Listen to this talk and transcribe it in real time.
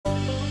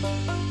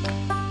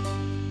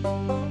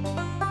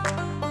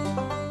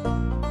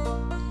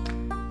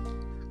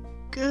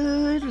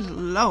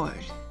Lord,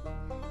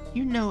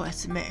 you know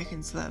us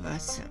Americans love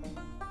us some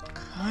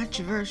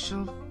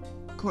controversial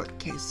court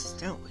cases,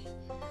 don't we?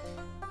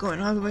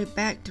 Going all the way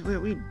back to where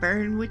we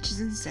burned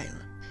witches in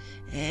Salem.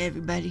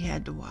 Everybody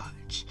had to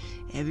watch.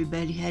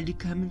 Everybody had to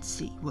come and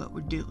see what we're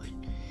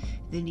doing.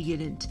 Then you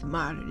get into the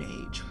modern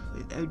age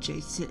with O.J.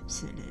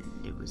 Simpson,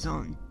 and it was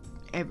on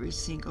every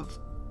single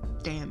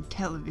damn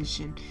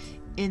television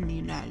in the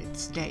United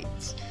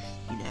States.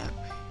 You know,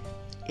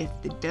 if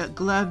the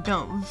glove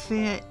don't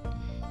fit,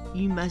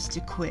 you must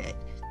have quit.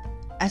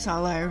 That's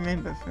all I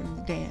remember from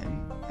the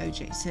damn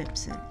O.J.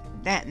 Simpson.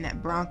 That and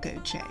that Bronco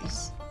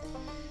chase.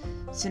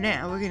 So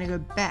now we're going to go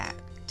back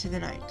to the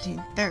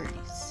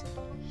 1930s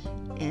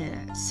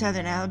in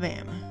southern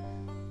Alabama,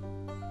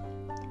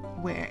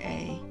 where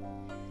a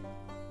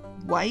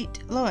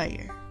white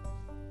lawyer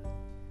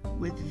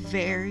with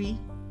very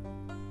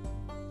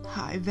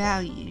high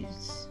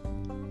values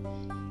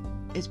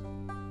is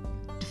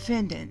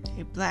defending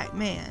a black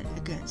man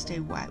against a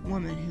white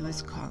woman who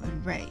is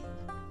calling rape.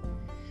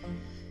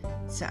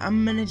 So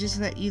I'm gonna just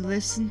let you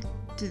listen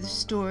to the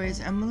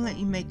stories. I'm gonna let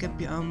you make up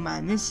your own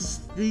mind.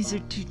 These are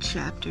 2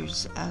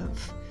 chapters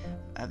of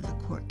the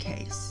court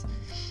case,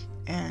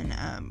 and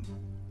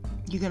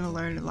you're gonna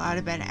learn a lot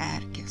about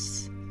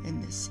Atticus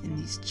in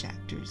these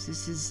chapters.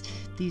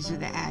 These are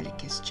the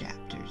Atticus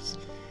chapters.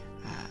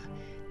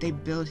 They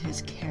build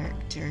his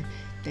character.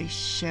 They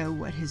show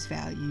what his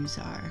values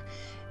are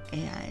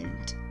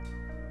and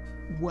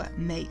what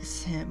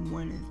makes him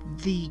one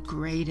of the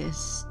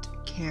greatest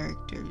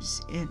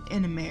characters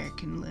in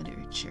American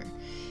literature,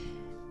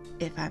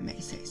 if I may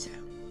say so.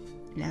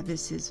 Now,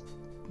 this is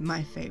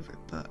my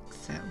favorite book,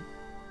 so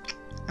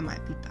I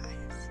might be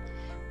biased.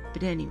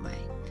 But anyway,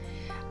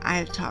 I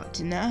have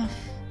talked enough.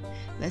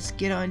 Let's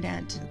get on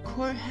down to the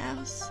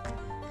courthouse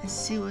and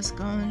see what's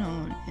going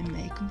on in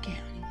Macomb County.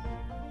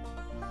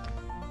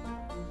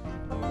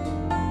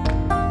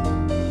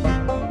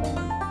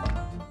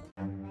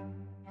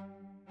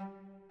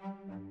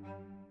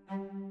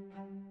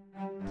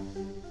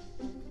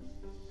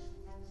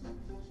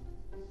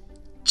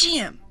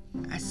 Jim,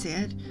 I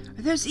said,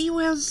 are those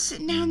Ewells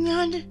sitting down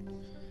yonder?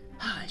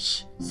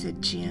 Hush,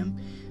 said Jim.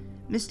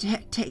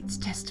 Mr. Tate's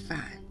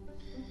testifying.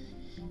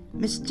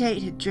 Mr.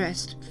 Tate had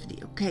dressed for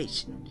the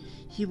occasion.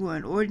 He wore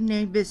an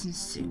ordinary business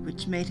suit,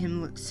 which made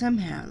him look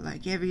somehow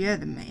like every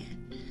other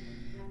man.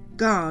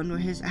 Gone were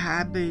his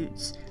high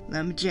boots,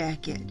 lumber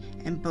jacket,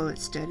 and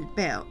bullet-studded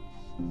belt.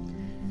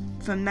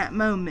 From that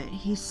moment,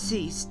 he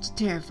ceased to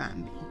terrify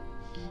me.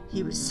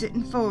 He was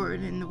sitting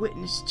forward in the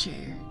witness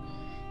chair,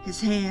 his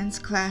hands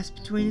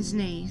clasped between his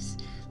knees,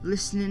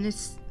 listening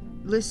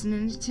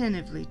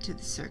attentively to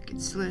the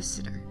circuit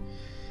solicitor.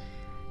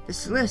 The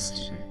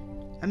solicitor,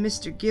 a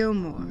Mr.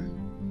 Gilmore,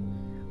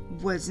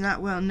 was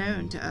not well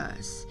known to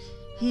us.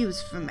 He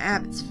was from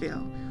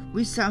Abbotsville.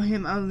 We saw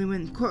him only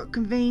when the court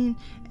convened,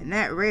 and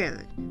that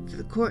rarely, for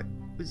the court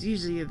was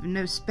usually of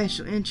no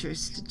special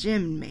interest to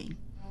Jim and me.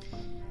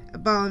 A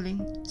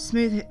balding,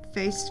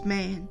 smooth-faced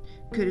man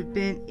could have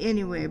been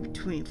anywhere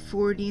between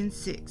 40 and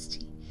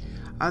 60.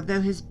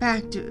 Although his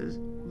back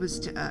was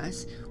to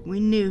us, we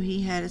knew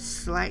he had a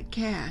slight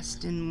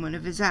cast in one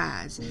of his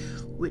eyes,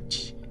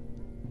 which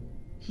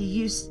he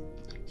used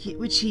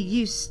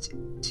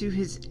to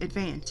his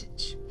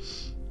advantage.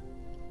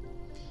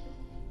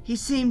 He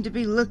seemed to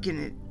be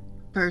looking at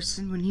a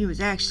person when he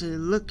was actually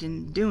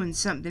doing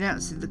something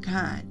else of the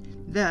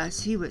kind.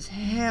 Thus, he was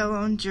hell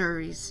on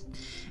juries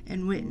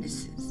and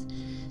witnesses.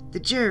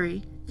 The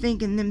jury,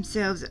 thinking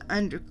themselves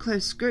under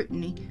close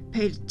scrutiny,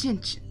 paid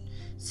attention.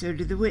 So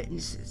did the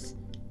witnesses,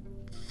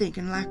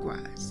 thinking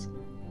likewise.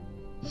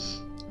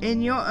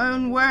 In your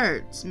own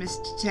words,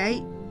 Mr.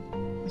 Tate,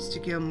 Mr.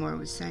 Gilmore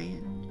was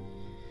saying.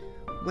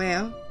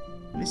 Well,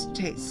 Mr.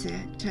 Tate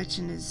said,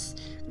 touching his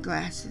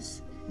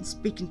glasses and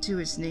speaking to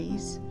his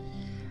knees,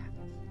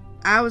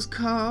 I was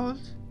called.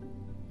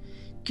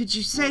 Could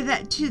you say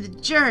that to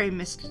the jury,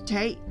 Mr.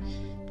 Tate?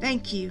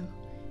 Thank you.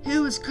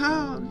 Who was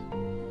called?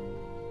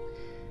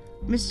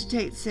 Mr.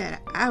 Tate said,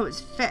 I was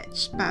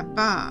fetched by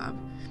Bob,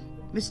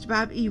 Mr.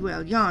 Bob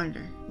Ewell,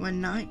 yonder,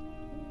 one night.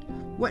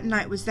 What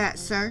night was that,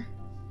 sir?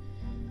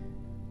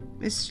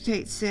 Mr.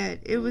 Tate said,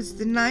 it was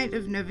the night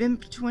of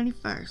November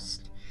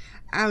 21st.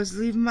 I was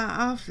leaving my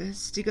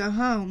office to go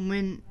home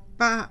when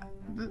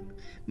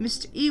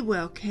Mr.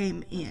 Ewell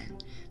came in.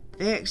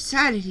 Very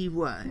excited he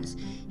was.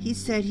 He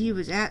said he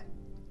was out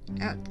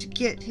to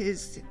get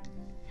his...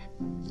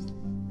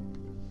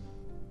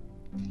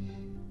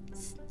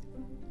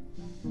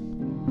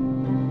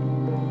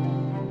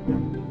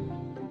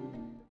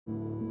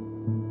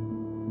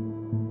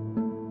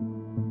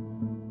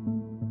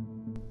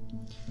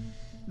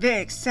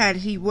 Very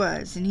excited he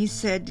was, and he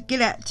said to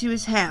get out to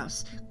his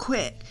house,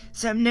 quick,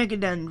 some nigger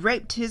done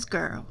raped his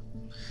girl.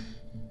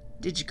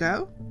 Did you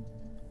go?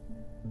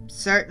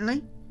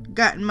 Certainly.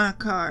 Got in my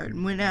car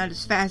and went out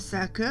as fast as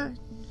I could.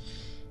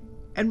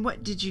 And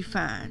what did you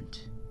find?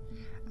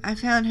 I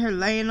found her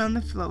laying on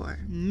the floor,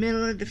 in the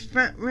middle of the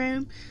front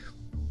room,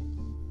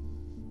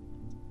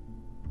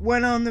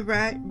 one on the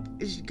right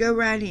as you go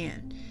right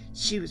in.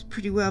 She was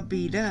pretty well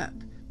beat up,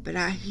 but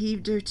I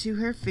heaved her to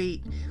her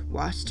feet,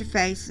 washed her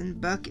face in the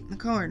bucket in the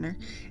corner,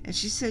 and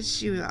she said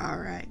she was all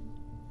right.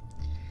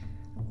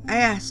 I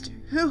asked her,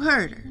 who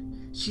hurt her?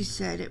 She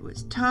said it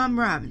was Tom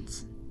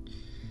Robinson.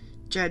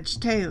 Judge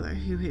Taylor,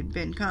 who had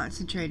been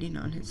concentrating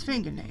on his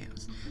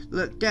fingernails,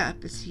 looked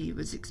up as he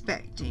was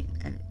expecting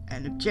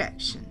an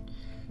objection,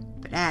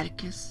 but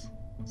Atticus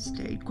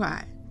stayed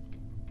quiet.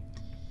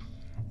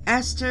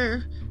 Asked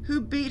her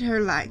who beat her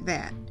like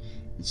that,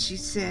 and she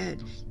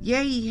said,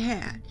 yeah, he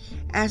had.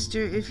 Asked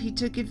her if he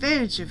took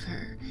advantage of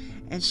her,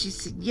 and she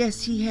said,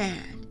 yes, he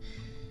had.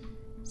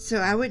 So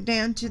I went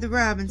down to the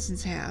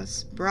Robinsons'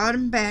 house, brought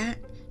him back.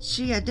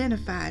 She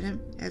identified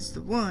him as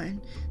the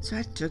one, so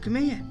I took him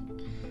in.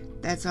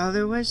 That's all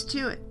there was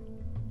to it.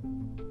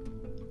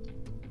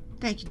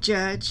 Thank you,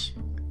 Judge.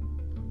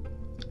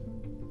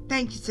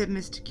 Thank you, said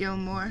Mr.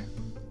 Gilmore.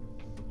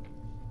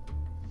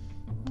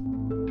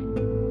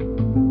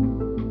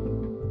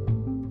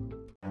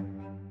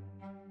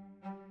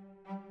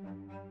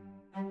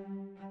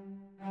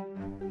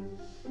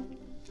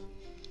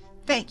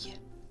 Thank you,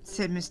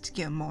 said Mr.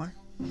 Gilmore.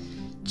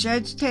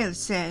 Judge Taylor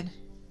said,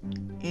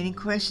 any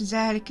questions,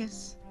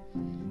 Atticus?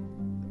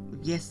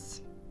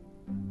 Yes.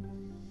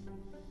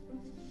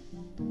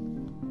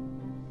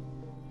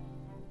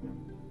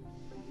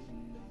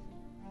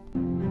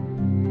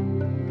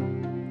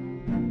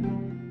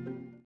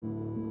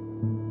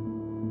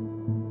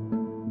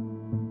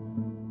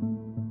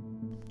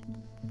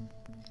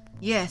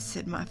 Yes,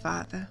 said my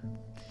father.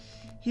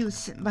 He was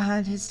sitting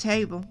behind his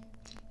table.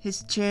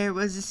 His chair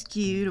was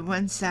askew to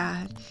one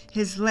side,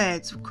 his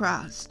legs were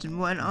crossed, and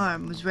one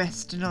arm was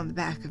resting on the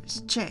back of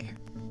his chair.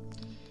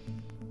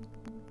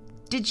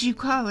 Did you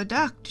call a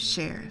doctor,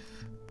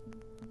 Sheriff?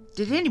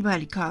 Did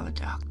anybody call a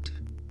doctor?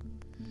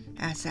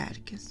 Asked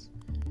Atticus.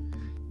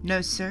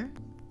 No, sir,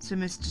 said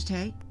Mr.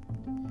 Tate.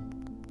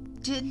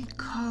 Didn't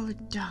call a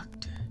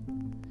doctor.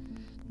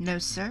 No,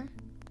 sir,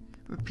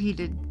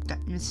 repeated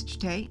Mr.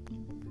 Tate.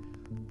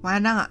 Why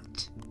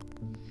not?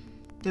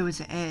 There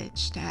was an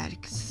edge to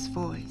Atticus's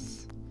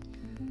voice.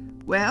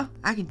 Well,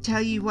 I can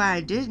tell you why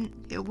I didn't.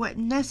 It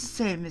wasn't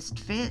necessary, Mr.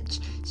 Finch.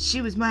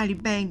 She was mighty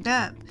banged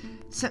up.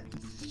 Something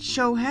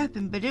sure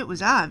happened, but it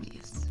was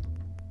obvious.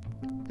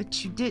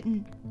 But you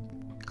didn't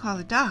call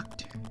a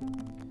doctor.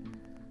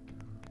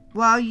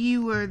 While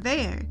you were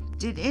there,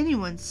 did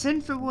anyone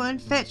send for one,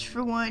 fetch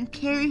for one,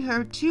 carry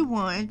her to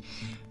one?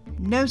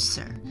 No,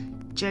 sir,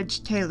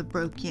 Judge Taylor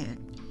broke in.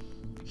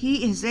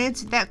 He has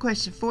answered that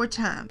question 4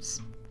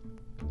 times.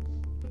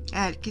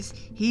 Atticus,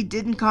 he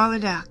didn't call a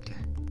doctor.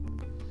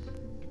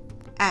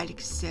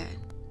 Atticus said,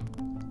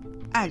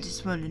 I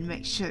just wanted to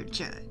make sure,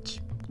 Judge.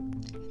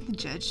 The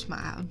judge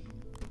smiled.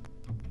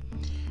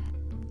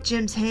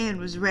 Jim's hand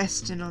was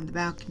resting on the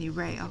balcony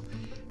rail,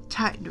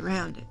 tightened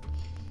around it.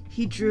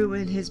 He drew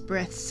in his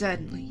breath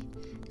suddenly.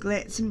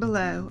 Glancing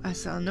below, I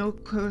saw no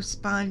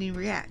corresponding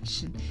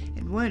reaction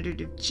and wondered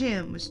if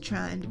Jim was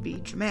trying to be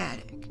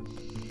dramatic.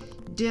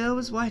 Dill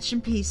was watching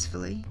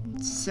peacefully,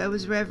 so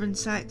was Reverend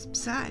Sykes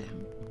beside him.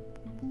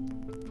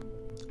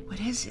 What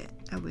is it?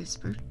 I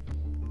whispered,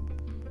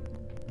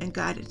 and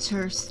got a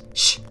terse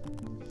shh.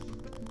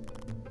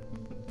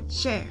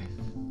 Sheriff,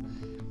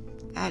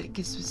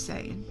 Atticus was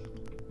saying,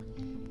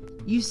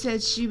 you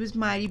said she was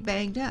mighty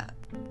banged up.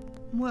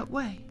 In what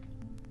way?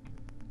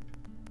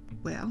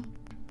 Well,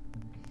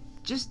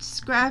 just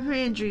describe her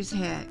injuries,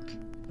 heck.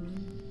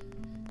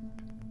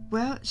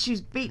 Well, she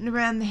was beaten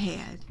around the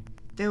head.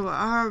 There were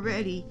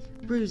already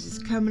bruises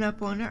coming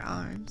up on her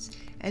arms,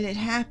 and it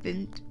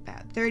happened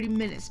about 30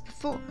 minutes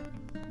before.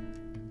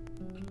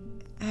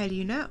 How do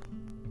you know?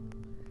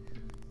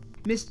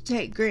 Mr.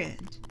 Tate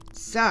grinned.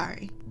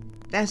 Sorry,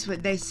 that's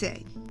what they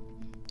say.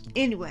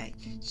 Anyway,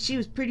 she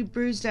was pretty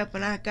bruised up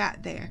when I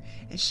got there,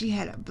 and she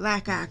had a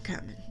black eye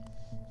coming.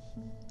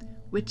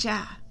 Which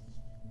eye?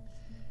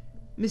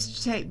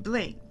 Mr. Tate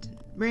blinked and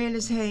ran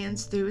his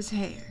hands through his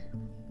hair.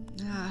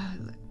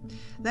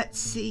 Let's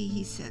see,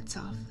 he said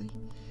softly.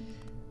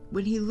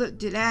 When he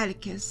looked at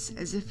Atticus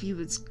as if he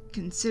was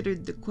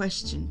considered the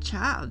question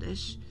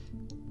childish.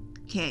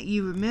 Can't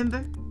you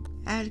remember?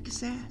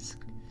 Atticus asked.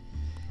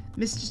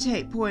 Mr.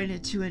 Tate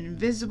pointed to an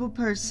invisible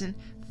person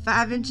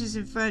 5 inches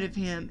in front of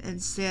him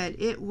and said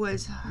it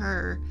was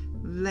her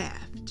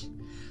left.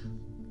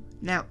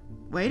 Now,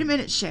 wait a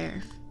minute,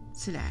 Sheriff,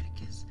 said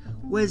Atticus.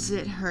 Was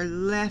it her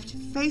left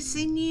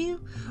facing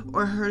you,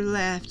 or her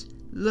left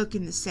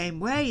looking the same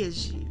way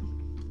as you?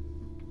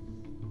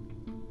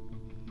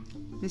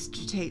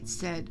 Mr. Tate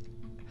said,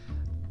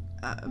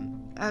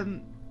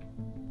 oh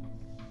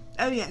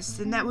yes,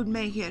 then that would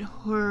make it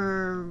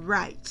her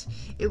right.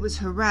 It was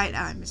her right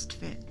eye, Mr.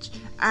 Finch.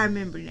 I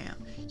remember now.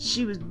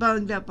 She was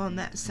bunged up on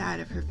that side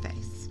of her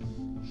face.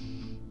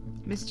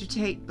 Mr.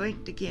 Tate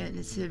blinked again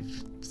as if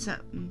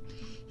something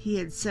he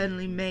had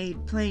suddenly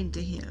made plain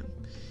to him.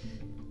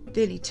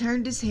 Then he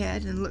turned his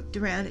head and looked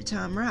around at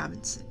Tom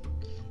Robinson.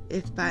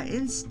 If by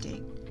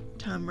instinct,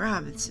 Tom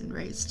Robinson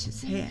raised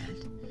his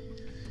head.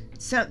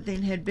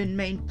 Something had been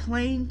made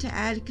plain to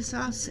Atticus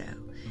also,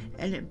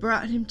 and it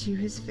brought him to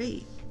his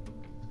feet.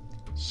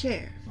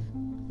 Sheriff,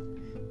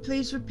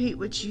 please repeat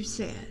what you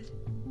said.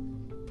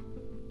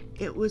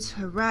 It was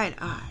her right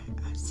eye,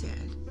 I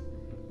said.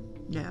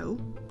 No.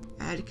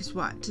 Atticus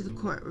walked to the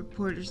court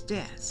reporter's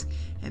desk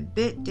and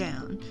bent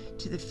down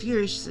to the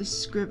furiously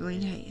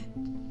scribbling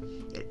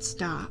hand. It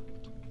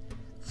stopped,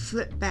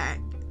 flipped back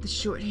the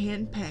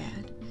shorthand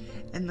pad,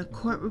 and the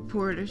court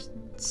reporter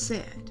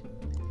said,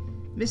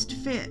 Mr.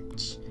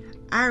 Finch,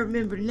 I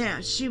remember now,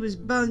 she was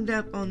bunged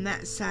up on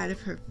that side of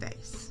her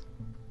face.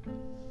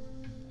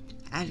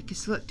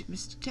 Atticus looked at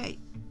Mr. Tate.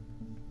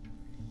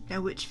 Now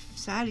which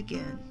side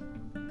again?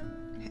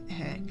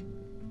 Heck.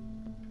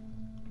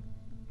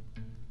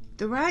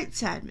 The right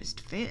side,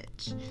 Mr.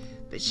 Finch.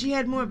 But she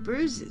had more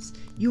bruises.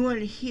 You want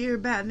to hear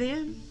about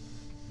them?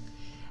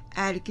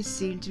 Atticus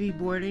seemed to be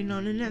bordering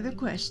on another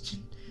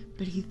question,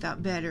 but he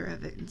thought better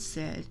of it and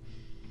said,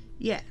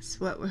 Yes,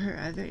 what were her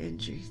other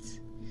injuries?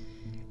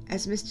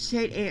 As Mr.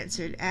 Tate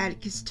answered,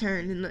 Atticus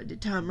turned and looked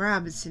at Tom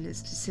Robinson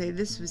as to say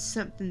this was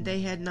something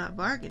they had not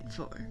bargained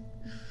for.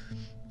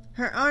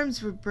 Her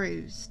arms were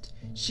bruised.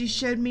 She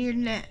showed me her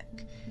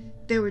neck.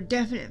 There were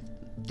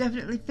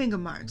definitely finger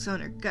marks on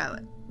her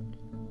gullet.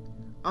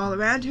 All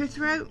around her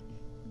throat?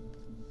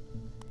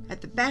 At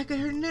the back of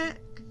her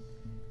neck?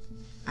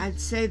 I'd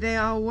say they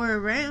all were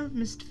around,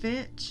 Mr.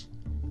 Finch.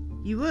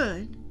 You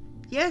would?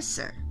 Yes,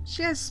 sir.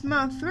 She has a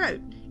small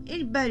throat.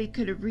 Anybody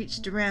could have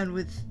reached around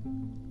with...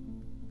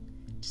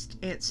 Just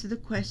answer the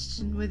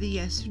question with a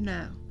yes or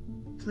no.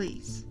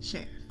 Please,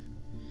 Sheriff,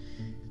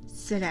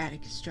 said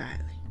Atticus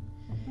dryly,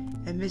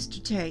 and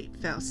Mr. Tate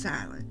fell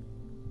silent.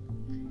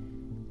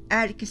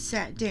 Atticus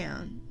sat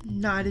down,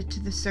 nodded to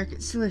the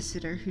circuit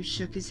solicitor, who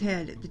shook his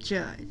head at the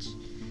judge,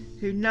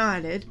 who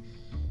nodded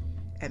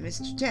at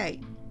Mr.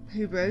 Tate,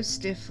 who rose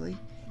stiffly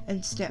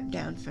and stepped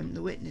down from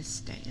the witness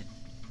stand.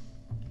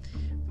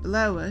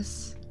 Below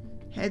us,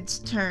 heads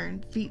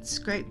turned, feet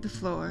scraped the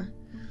floor,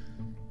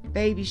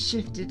 babies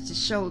shifted to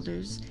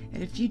shoulders,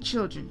 and a few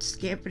children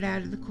scampered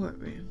out of the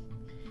courtroom.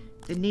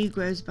 The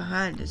Negroes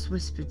behind us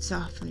whispered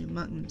softly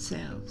among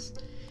themselves.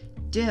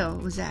 Dill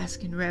was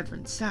asking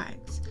Reverend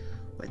Sykes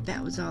what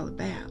that was all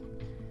about,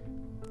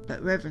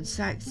 but Reverend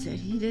Sykes said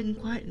he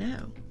didn't quite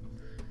know.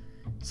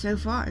 So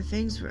far,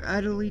 things were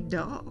utterly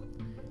dull.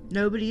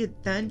 Nobody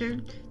had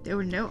thundered. There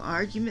were no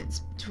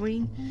arguments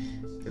between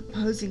the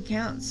opposing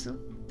counsel.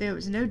 There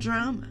was no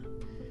drama.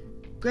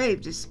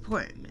 Grave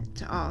disappointment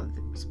to all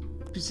that was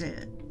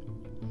present.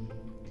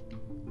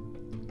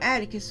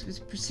 Atticus was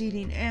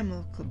proceeding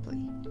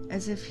amicably,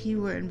 as if he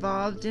were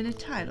involved in a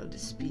title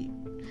dispute.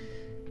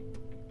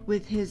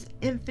 With his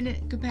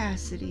infinite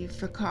capacity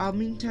for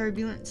calming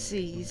turbulent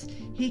seas,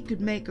 he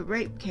could make a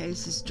rape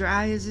case as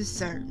dry as a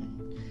sermon.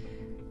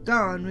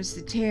 Gone was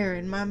the terror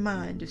in my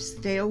mind of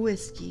stale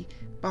whiskey,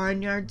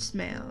 barnyard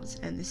smells,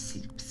 and the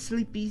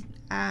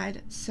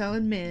sleepy-eyed,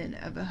 sullen men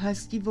of a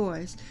husky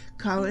voice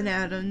calling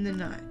out in the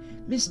night,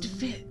 Mr.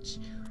 Finch,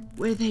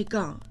 where they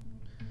gone?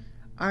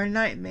 Our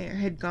nightmare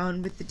had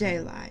gone with the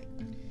daylight.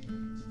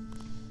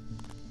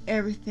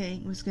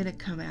 Everything was going to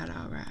come out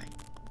all right.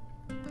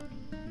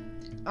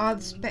 All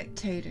the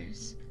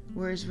spectators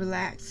were as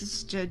relaxed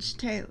as Judge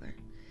Taylor,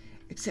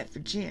 except for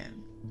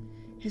Jim.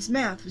 His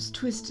mouth was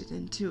twisted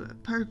into a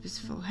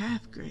purposeful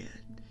half-grin,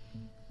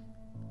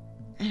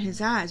 and his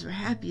eyes were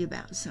happy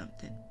about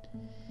something,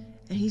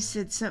 and he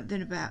said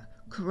something about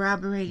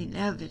corroborating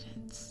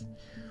evidence,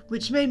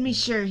 which made me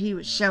sure he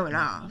was showing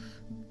off.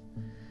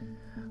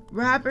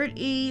 Robert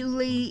E.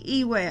 Lee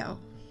Ewell,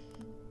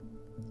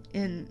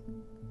 in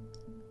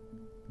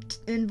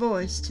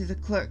voice to the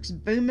clerk's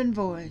booming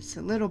voice,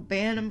 a little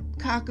bantam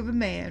cock of a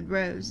man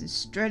rose and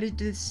strutted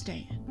to the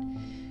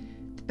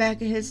stand, the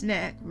back of his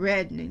neck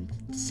reddening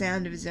at the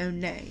sound of his own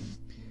name.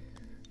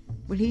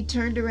 When he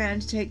turned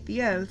around to take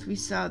the oath, we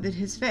saw that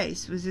his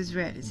face was as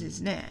red as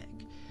his neck.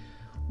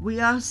 We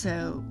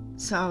also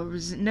saw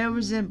no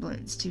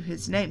resemblance to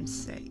his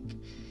namesake.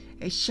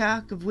 A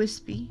shock of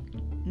wispy,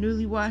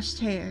 newly washed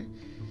hair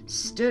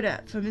stood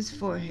up from his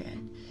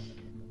forehead.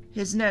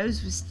 His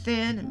nose was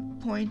thin and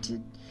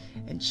pointed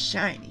and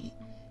shiny.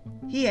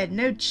 He had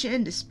no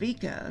chin to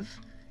speak of.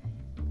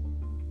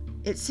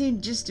 It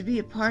seemed just to be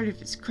a part of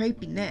his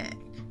crepey neck.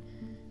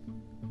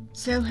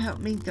 So help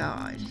me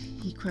God,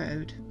 he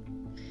crowed.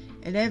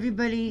 And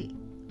everybody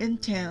in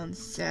town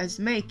says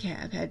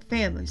Maycap had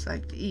families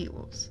like the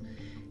Ewells.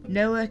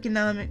 No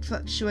economic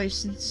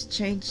fluctuations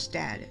changed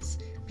status.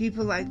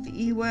 People like the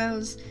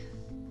Ewells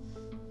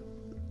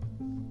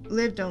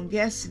lived on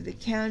guests of the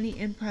county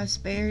in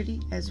prosperity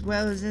as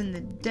well as in the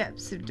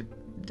depths of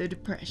the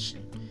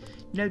Depression.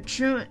 No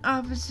truant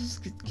officers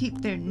could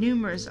keep their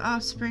numerous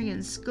offspring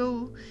in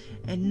school,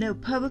 and no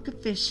public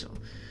official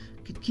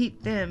could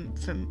keep them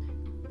from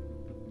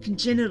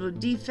congenital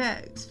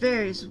defects,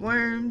 various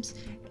worms,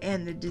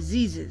 and the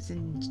diseases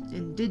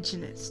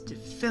indigenous to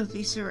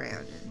filthy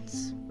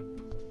surroundings.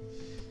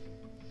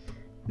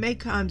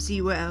 Maycomb's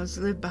Ewells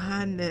lived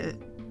behind the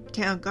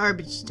town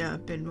garbage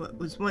dump in what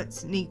was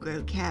once a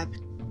Negro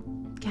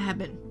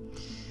cabin.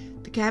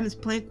 The cabin's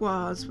plank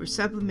walls were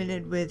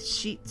supplemented with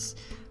sheets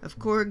of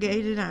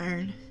corrugated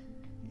iron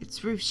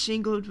its roof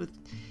shingled with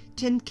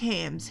tin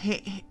cans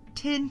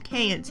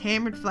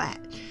hammered flat,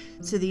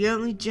 so the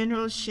only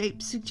general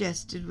shape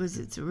suggested was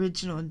its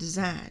original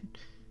design,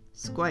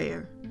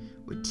 square,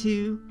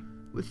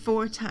 with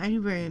 4 tiny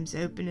rooms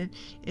opening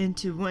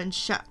into one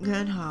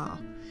shotgun hall.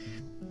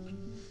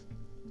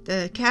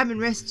 The cabin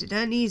rested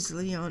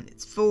uneasily on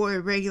its 4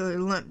 irregular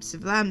lumps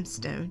of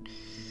limestone.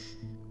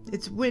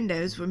 Its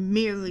windows were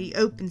merely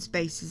open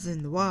spaces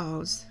in the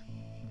walls,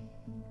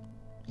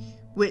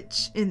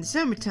 which, in the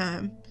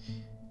summertime,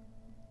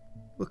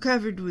 were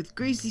covered with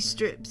greasy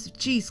strips of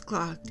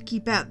cheesecloth to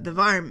keep out the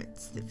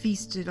varmints that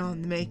feasted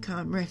on the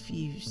Mockingbird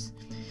refuse.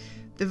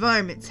 The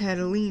varmints had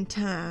a lean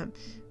time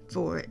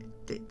for it,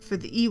 for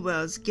the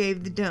Ewells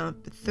gave the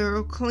dump a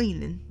thorough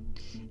cleaning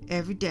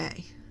every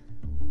day.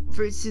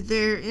 Fruits of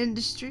their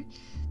industry,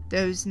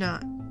 those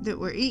not that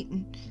were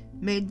eaten,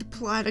 made the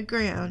plot of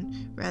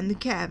ground round the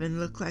cabin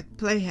look like the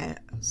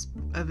playhouse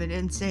of an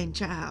insane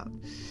child,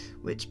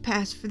 which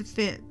passed for the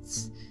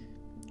fence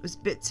was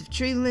bits of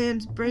tree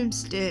limbs,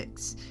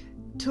 broomsticks,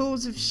 tool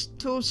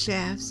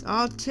shafts,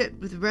 all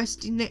tipped with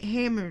rusty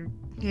hammer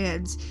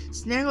heads,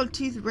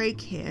 snaggle-tooth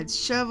rake heads,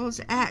 shovels,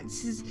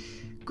 axes,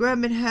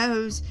 grubbing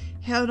hoes,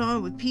 held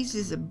on with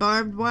pieces of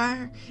barbed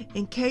wire.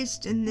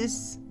 Encased in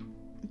this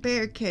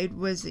barricade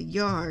was a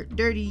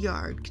dirty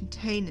yard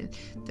containing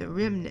the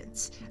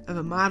remnants of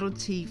a Model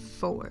T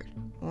Ford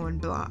on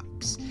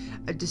blocks,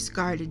 a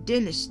discarded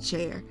dentist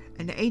chair,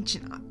 an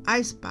ancient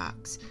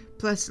icebox,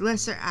 plus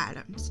lesser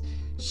items,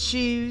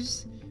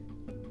 shoes,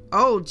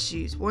 old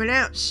shoes, worn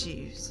out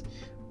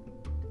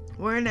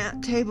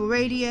table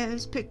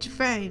radios, picture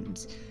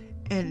frames,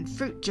 and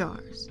fruit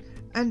jars,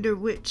 under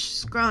which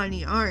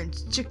scrawny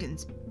orange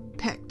chickens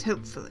pecked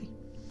hopefully.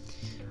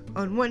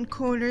 On one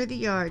corner of the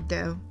yard,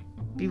 though,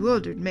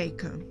 bewildered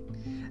Maycomb,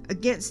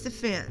 against the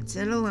fence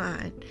in a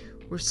line,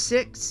 were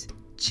 6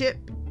 chip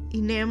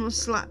enamel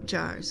slop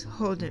jars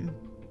holding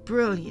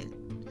brilliant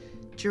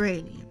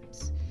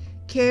geraniums,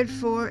 cared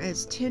for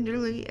as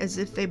tenderly as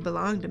if they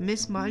belonged to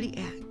Miss Maudie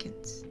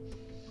Atkins.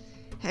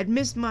 Had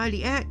Miss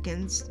Maudie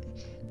Atkins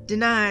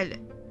denied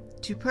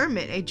to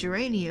permit a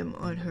geranium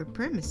on her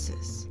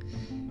premises,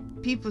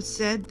 people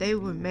said they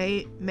were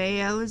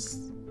Mayella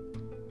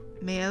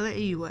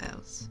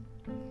Ewells.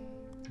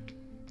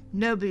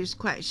 Nobody was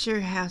quite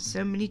sure how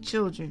so many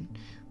children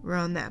were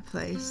on that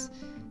place.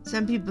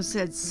 Some people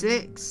said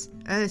 6,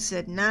 others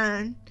said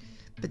 9,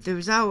 but there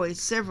was always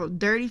several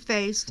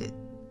dirty-faced at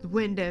the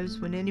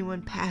windows when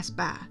anyone passed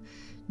by.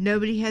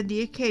 Nobody had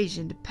the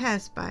occasion to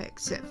pass by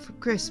except for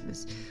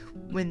Christmas,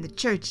 when the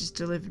churches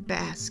delivered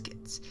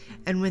baskets,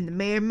 and when the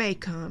Mayor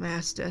Maycomb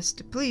asked us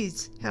to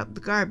please help the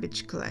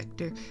garbage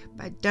collector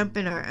by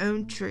dumping our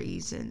own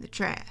trees in the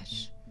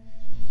trash.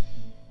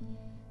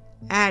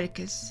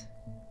 Atticus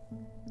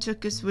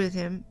took us with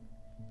him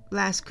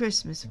last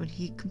Christmas when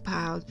he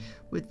complied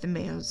with the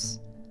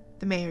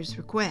mayor's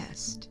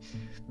request.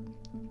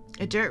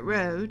 A dirt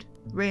road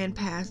ran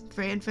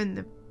from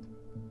the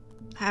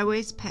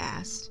highways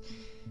past.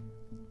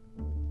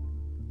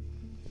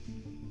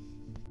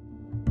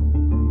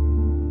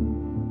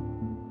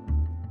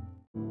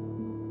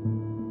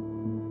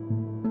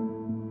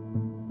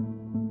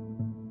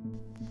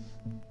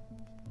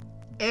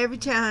 Every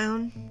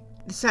town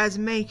the size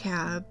of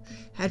Maycomb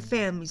had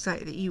families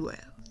like the Ewells.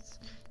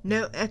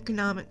 No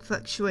economic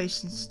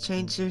fluctuations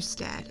changed their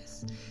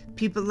status.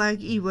 People like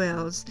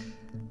Ewells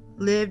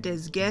lived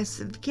as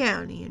guests of the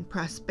county in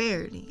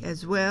prosperity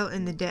as well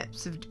in the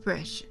depths of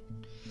depression.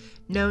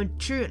 No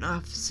truant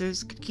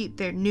officers could keep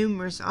their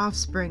numerous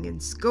offspring in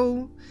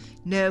school.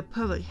 No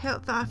public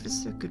health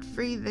officer could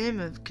free them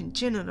of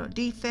congenital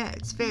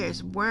defects,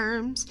 various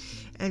worms,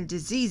 and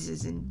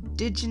diseases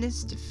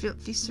indigenous to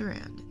filthy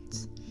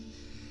surroundings.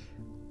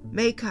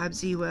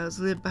 Maycomb's Ewells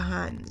lived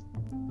behind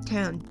the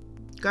town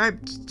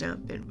garbage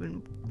dump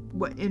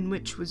in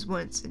which was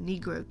once a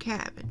Negro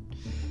cabin.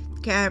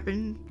 The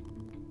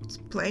cabin's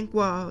plank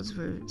walls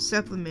were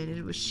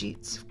supplemented with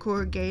sheets of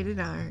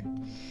corrugated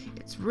iron,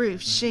 its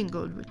roof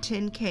shingled with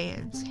tin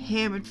cans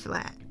hammered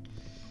flat,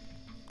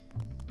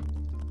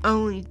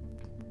 only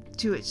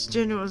to its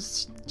general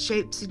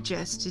shape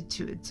suggested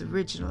to its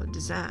original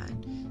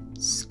design,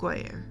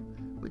 square,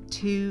 with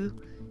 2...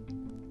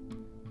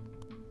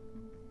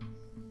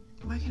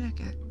 Why can't I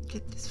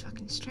get this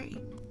fucking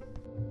straight?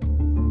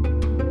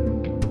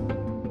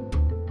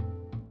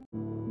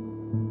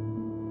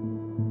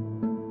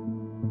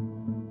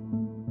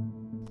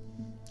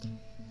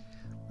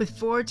 With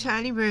 4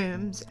 tiny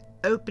rooms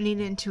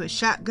opening into a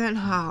shotgun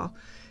hall,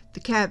 the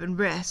cabin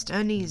rests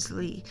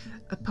uneasily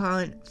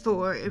upon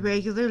 4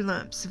 irregular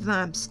lumps of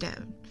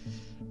limestone.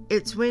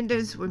 Its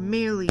windows were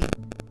merely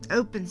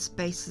open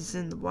spaces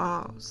in the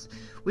walls,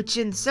 which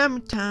in the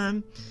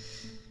summertime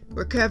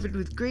were covered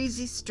with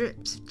greasy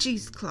strips of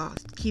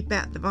cheesecloth to keep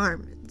out the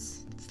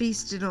varmints that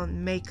feasted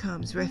on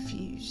Maycomb's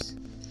refuse.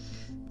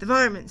 The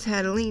varmints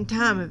had a lean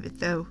time of it,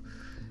 though,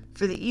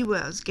 for the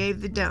Ewells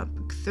gave the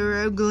dump a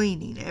thorough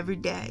gleaning every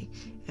day,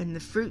 and the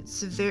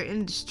fruits of their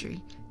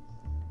industry,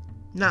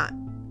 not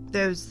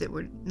those that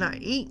were not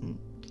eaten,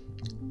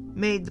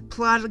 made the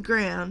plot of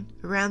ground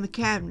around the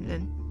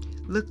cabin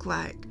look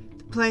like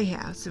the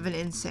playhouse of an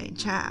insane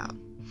child.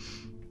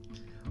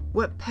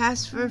 What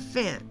passed for a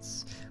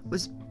fence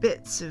was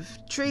bits of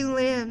tree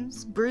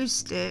limbs, bruise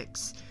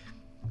sticks,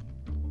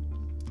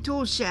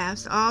 tool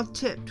shafts all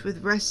tipped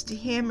with rusty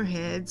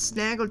hammerheads,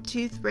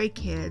 snaggle-tooth rake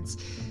heads,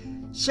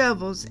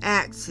 shovels,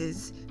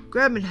 axes,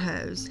 grubbing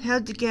hoes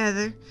held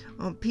together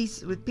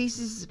with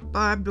pieces of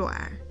barbed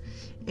wire.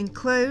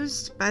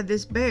 Enclosed by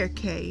this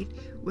barricade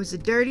was a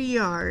dirty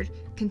yard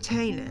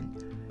containing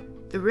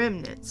the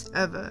remnants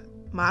of a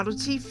Model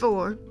T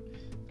Ford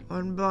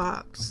on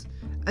blocks,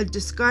 a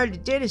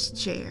discarded dentist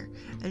chair,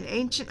 an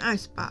ancient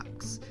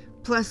icebox,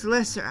 plus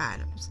lesser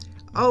items,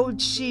 old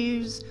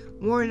shoes,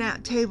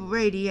 worn-out table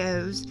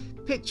radios,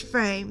 picture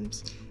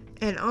frames,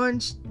 and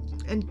orange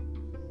and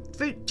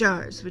fruit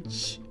jars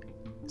which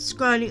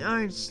scrawny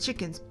orange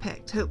chickens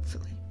pecked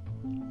hopefully.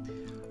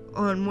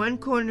 On one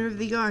corner of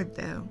the yard,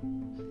 though,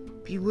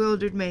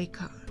 bewildered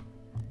Macon.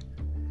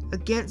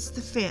 Against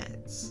the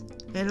fence,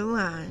 in a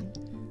line,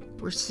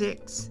 were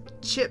 6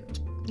 chipped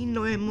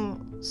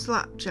enamel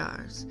slop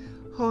jars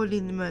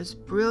holding the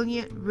most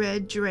brilliant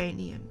red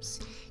geraniums,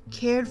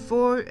 cared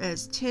for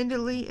as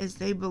tenderly as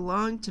they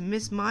belonged to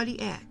Miss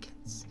Maudie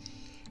Atkins.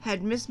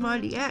 Had Miss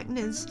Maudie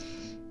Atkins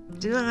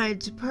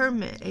denied to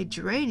permit a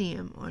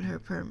geranium on her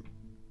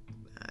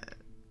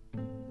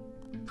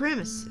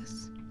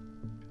premises?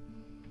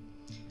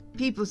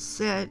 People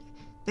said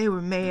they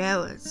were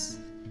Mayella's,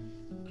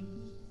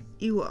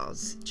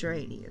 Ewald's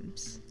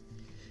geraniums.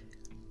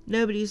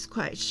 Nobody is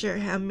quite sure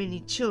how many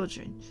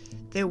children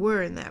there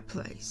were in that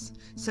place.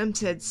 Some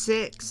said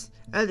 6,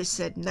 others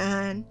said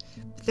 9,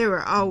 but there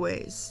were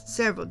always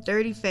several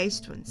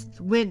dirty-faced ones at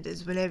the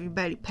windows when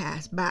everybody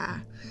passed by.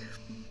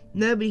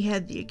 Nobody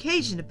had the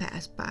occasion to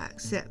pass by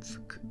except for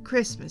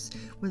Christmas,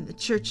 when the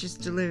churches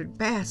delivered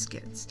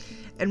baskets,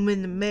 and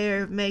when the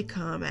mayor of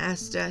Macomb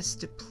asked us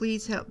to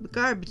please help the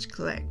garbage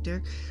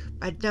collector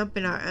by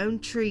dumping our own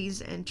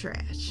trees and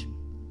trash.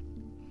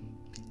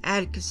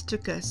 Atticus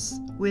took us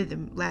with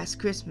him last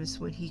Christmas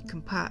when he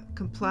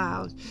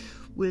complied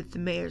with the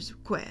mayor's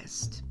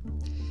request.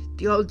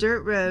 The old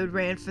dirt road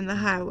ran from the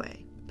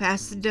highway,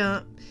 past the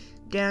dump,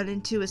 down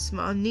into a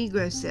small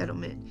Negro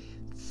settlement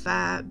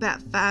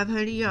about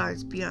 500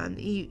 yards beyond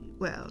the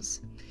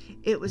wells.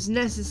 It was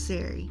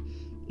necessary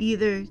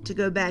either to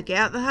go back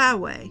out the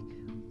highway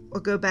or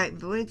go back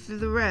the length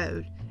of the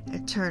road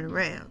and turn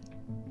around.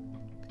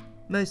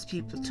 Most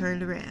people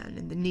turned around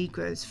in the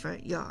Negroes'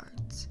 front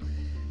yards.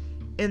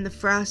 In the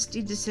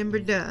frosty December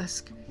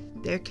dusk,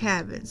 their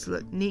cabins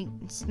looked neat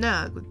and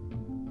snug, with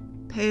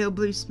pale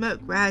blue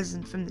smoke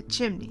rising from the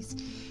chimneys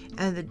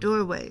and the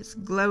doorways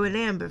glowing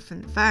amber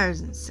from the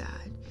fires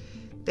inside.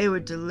 There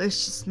were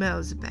delicious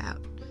smells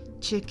about: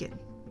 chicken,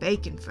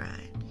 bacon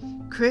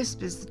frying,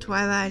 crisp as the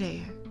twilight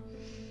air.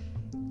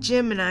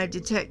 Jim and I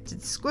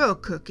detected squirrel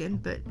cooking,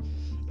 but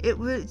it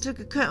took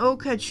an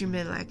old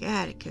countryman like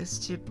Atticus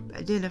to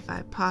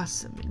identify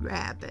possum and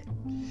rabbit,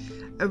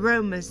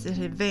 aromas that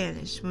had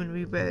vanished when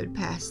we rode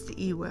past the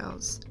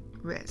Ewells'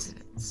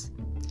 residence.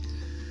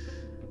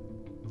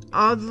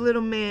 All the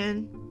little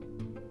man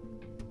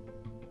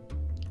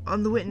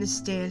on the witness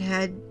stand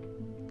had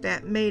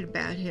that made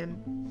about him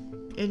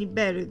any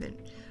better than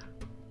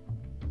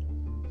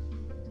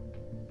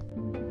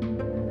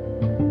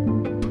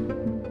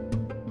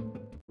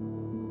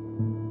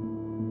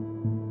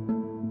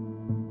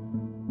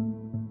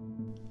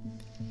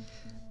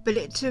but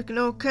it took an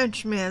old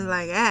countryman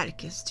like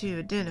Atticus to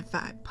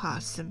identify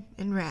possum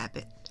and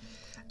rabbit,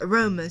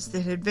 aromas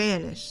that had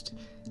vanished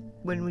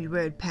when we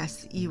rode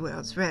past the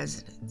Ewells'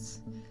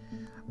 residence.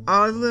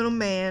 All the little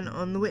man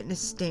on the witness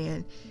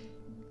stand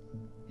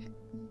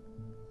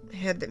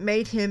had that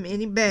made him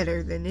any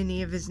better than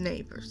any of his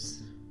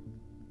neighbors.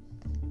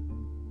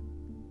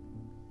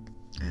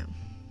 Oh,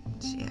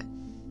 shit.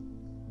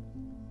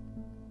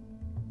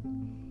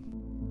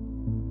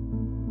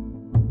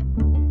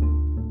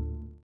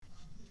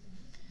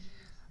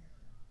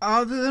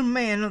 All the little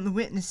man on the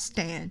witness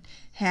stand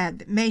had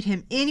that made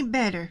him any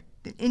better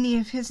than any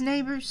of his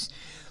neighbors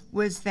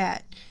was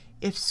that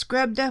if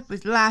scrubbed up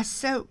with lye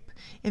soap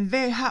in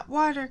very hot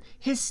water,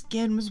 his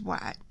skin was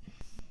white.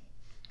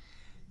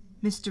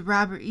 "Mr.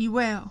 Robert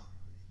Ewell?"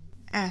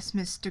 asked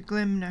Mr.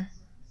 Glimner.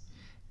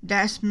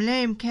 "That's my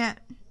name,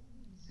 Captain,"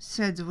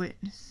 said the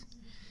witness.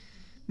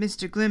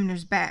 Mr.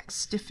 Glimner's back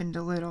stiffened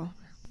a little,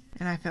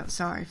 and I felt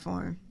sorry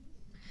for him.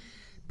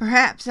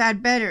 "Perhaps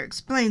I'd better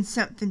explain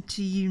something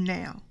to you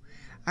now.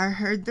 I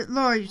heard that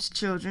lawyers'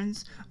 children,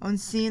 on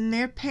seeing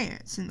their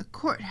parents in the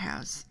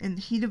courthouse in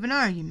the heat of an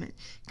argument,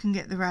 can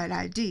get the right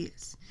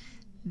ideas.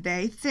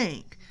 They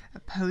think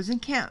opposing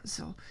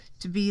counsel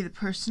to be the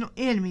personal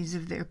enemies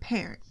of their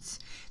parents.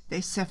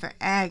 They suffer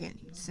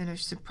agonies and are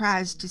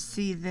surprised to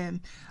see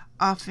them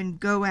often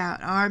go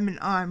out arm in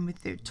arm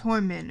with their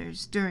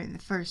tormentors during the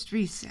first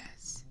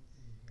recess."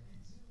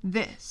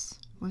 This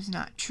was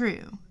not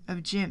true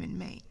of Jim and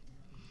me.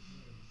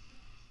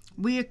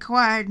 We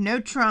acquired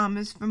no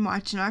traumas from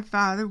watching our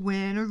father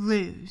win or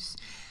lose.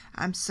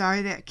 I'm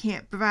sorry that I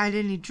can't provide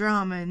any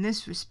drama in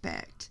this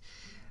respect,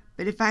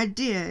 but if I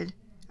did,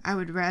 I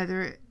would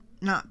rather it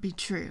not be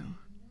true.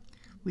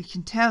 We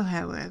can tell,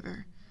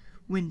 however,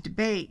 when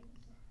debate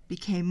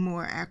became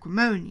more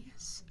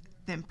acrimonious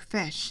than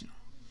professional.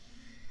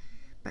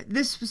 But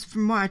this was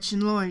from watching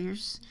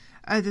lawyers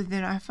other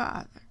than our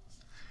father.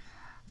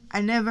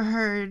 I never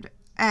heard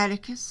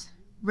Atticus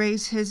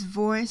raise his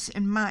voice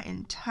in my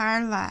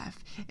entire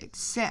life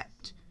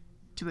except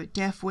to a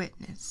deaf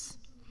witness.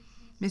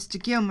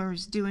 Mr. Gilmore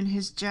was doing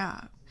his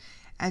job,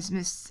 as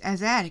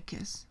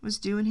Atticus was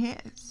doing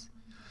his.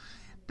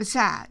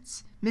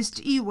 Besides,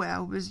 Mr.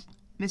 Ewell was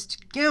Mr.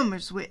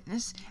 Gilmore's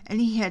witness, and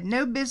he had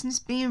no business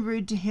being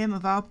rude to him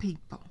of all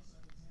people.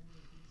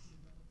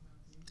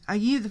 Are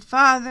you the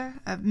father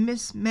of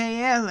Miss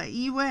Mayella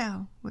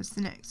Ewell? Was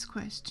the next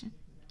question.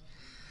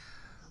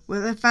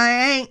 Well, if I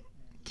ain't,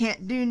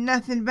 can't do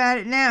nothing about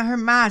it now. Her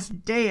ma's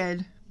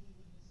dead,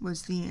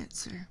 was the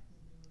answer.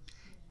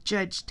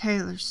 Judge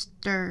Taylor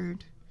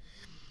stirred.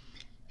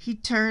 He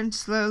turned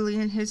slowly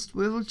in his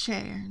swivel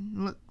chair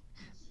and looked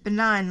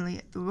benignly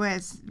at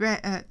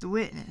the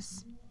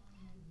witness.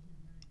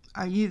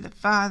 Are you the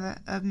father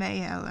of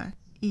Mayella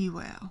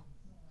Ewell?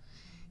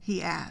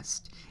 He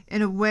asked,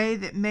 in a way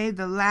that made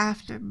the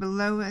laughter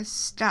below us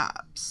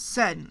stop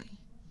suddenly.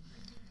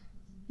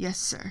 Yes,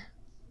 sir,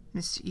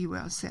 Mr.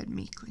 Ewell said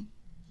meekly.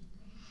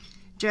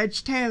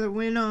 Judge Taylor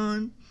went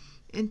on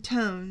in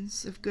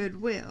tones of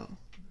goodwill.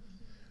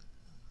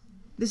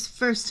 This is the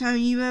first time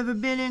you ever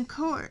been in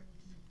court.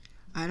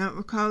 I don't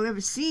recall ever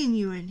seeing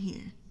you in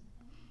here.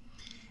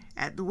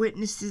 At the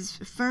witness's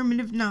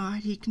affirmative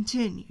nod, he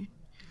continued.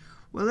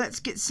 Well, let's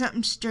get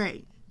something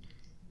straight.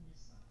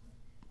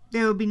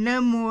 There will be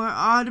no more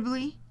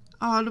audible,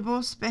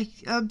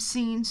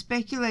 obscene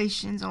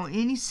speculations on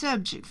any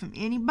subject from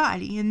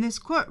anybody in this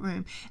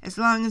courtroom as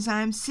long as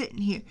I am sitting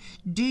here.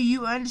 Do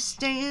you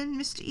understand,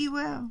 Mr.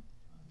 Ewell?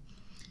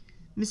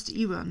 Mr.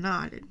 Ewell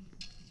nodded.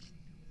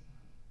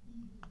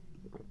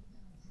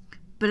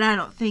 But I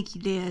don't think he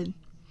did.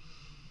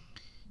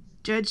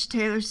 Judge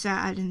Taylor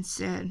sighed and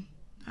said,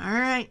 All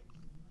right,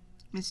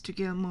 Mr.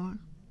 Gilmore.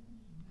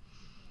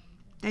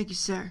 Thank you,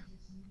 sir.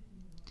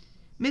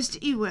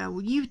 Mr. Ewell,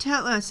 will you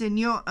tell us in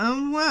your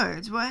own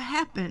words what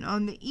happened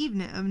on the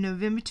evening of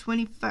November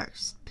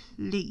 21st,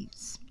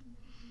 please?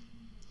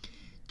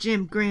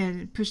 Jim grinned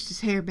and pushed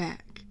his hair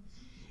back.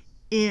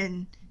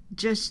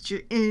 Just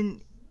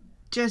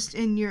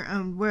in your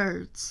own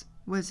words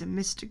was a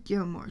Mr.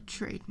 Gilmore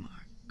trademark.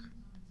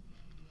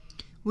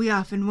 We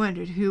often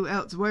wondered who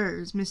else's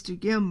words Mr.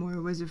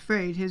 Gilmore was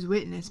afraid his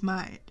witness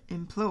might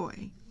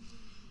employ.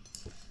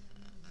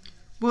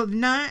 Well, the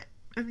night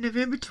of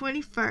November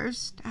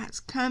 21st, I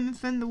was coming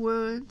from the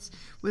woods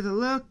with a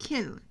little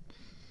kindling.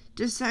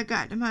 Just as I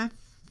got to my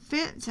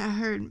fence, I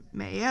heard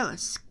Mayella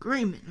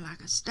screaming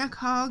like a stuck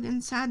hog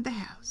inside the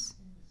house.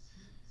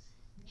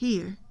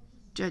 Here,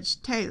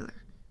 Judge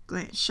Taylor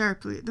glanced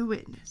sharply at the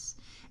witness,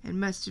 and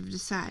must have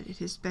decided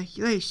his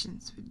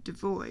speculations were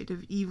devoid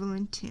of evil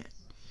intent,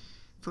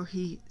 for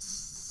he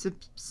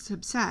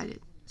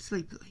subsided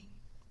sleepily.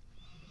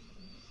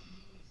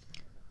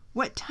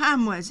 What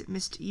time was it,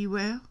 Mr.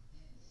 Ewell?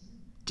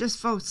 Just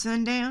 'fore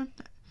sundown?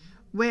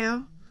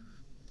 Well,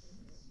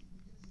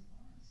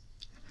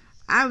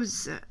 I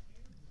was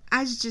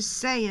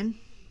saying,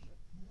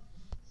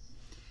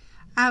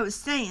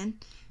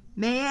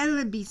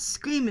 Mayella be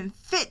screaming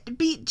fit to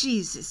beat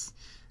Jesus.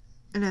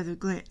 Another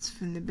glance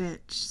from the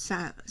bench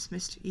silenced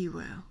Mr.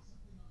 Ewell.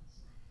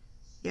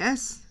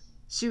 Yes,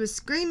 she was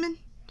screaming?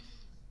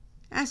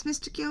 Asked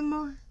Mr.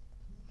 Gilmore.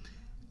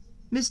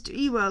 Mr.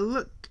 Ewell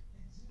looked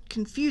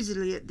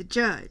confusedly at the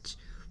judge.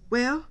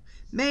 Well,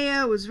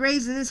 Mayella was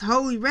raising this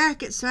holy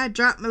racket, so I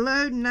dropped my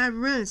load and I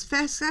run as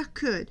fast as I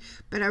could,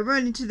 but I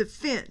run into the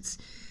fence.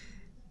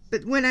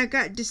 But when I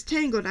got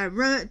distangled, I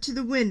run up to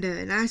the window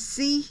and I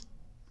see...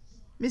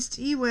 Mr.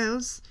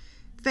 Ewell's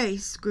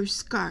face grew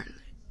scarlet.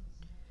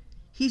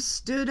 He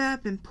stood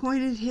up and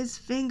pointed his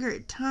finger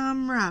at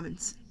Tom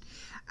Robinson.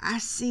 I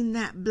seen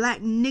that black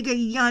nigger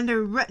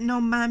yonder rutting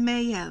on my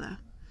Mayella.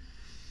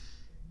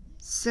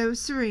 So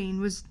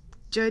serene was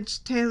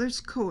Judge Taylor's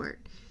court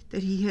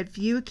that he had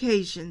few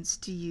occasions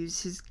to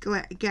use his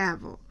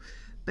gavel,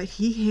 but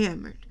he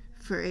hammered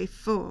for a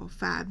full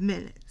 5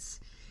 minutes.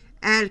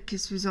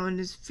 Atticus was on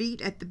his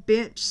feet at the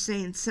bench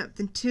saying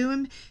something to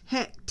him.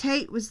 Heck,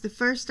 Tate was the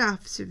first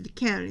officer of the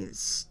county that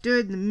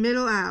stood in the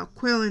middle aisle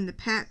quelling the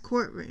packed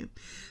courtroom.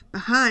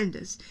 Behind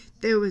us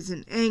there was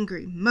an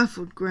angry,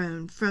 muffled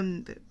groan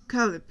from the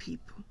colored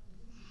people.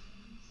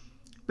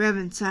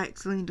 Reverend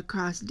Sykes leaned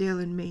across Dill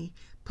and me,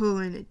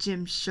 pulling at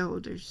Jim's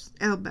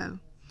elbow.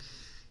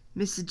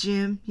 Mr.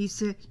 Jim, he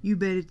said, you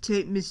better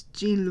take Miss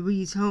Jean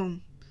Louise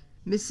home.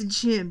 Mr.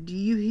 Jim, do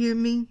you hear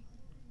me?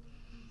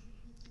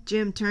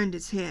 Jim turned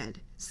his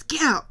head.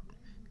 Scout,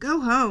 go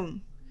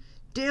home.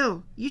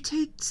 Dill, you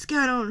take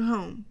Scout on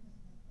home.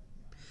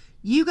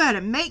 You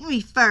gotta make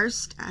me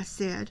first, I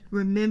said,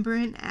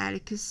 remembering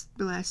Atticus'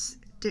 blessed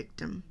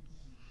dictum.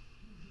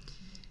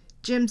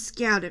 Jim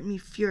scowled at me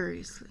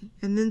furiously,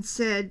 and then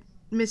said,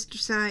 Mr.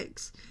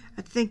 Sykes.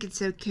 I think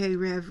it's okay,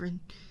 Reverend.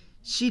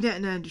 She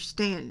doesn't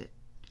understand it.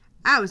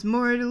 I was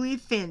mortally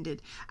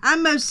offended. I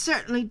most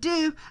certainly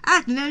do.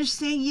 I can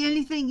understand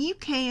anything you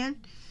can.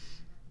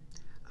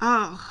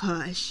 Oh,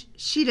 hush.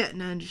 She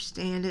doesn't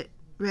understand it,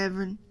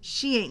 Reverend.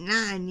 She ain't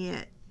 9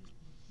 yet.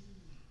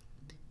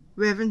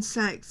 Reverend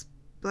Sykes'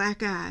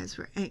 black eyes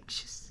were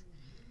anxious.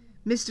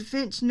 Mr.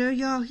 Finch know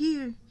y'all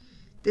here.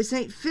 This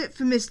ain't fit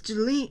for Miss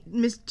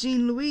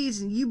Jean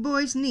Louise, and you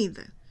boys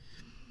neither.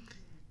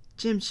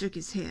 Jim shook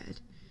his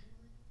head.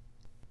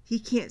 He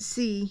can't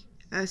see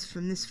us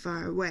from this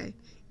far away.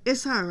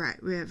 It's all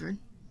right, Reverend.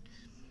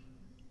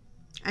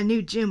 I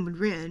knew Jim would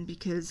run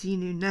because he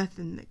knew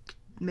nothing that could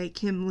make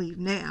him leave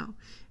now,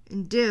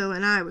 and Dill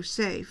and I were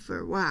safe for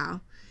a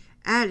while.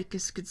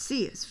 Atticus could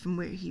see us from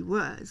where he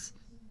was,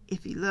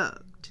 if he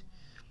looked.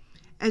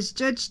 As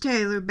Judge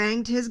Taylor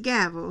banged his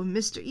gavel,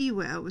 Mr.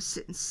 Ewell was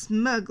sitting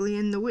smugly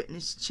in the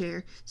witness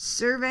chair,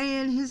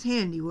 surveying his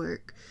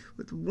handiwork.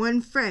 With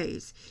one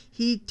phrase,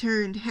 he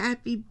turned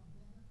happy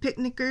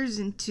picnickers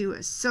into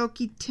a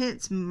sulky,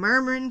 tense,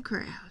 murmuring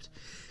crowd,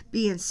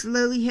 being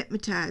slowly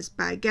hypnotized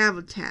by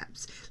gavel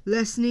taps,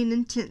 lessening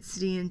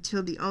intensity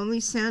until the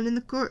only sound in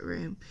the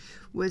courtroom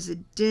was a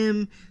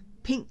dim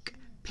pink,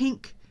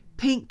 pink,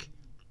 pink.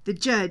 The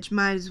judge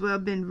might as well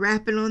have been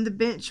rapping on the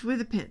bench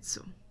with a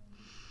pencil.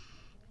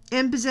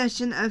 In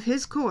possession of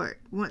his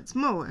court once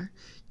more,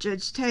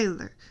 Judge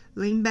Taylor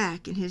leaned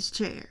back in his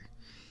chair.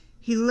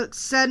 He looked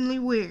suddenly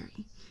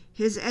weary.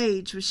 His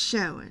age was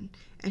showing,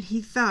 and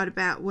he thought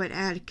about what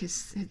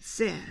Atticus had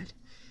said.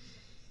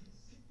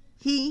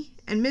 He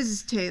and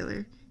Mrs.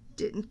 Taylor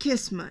didn't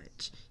kiss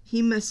much.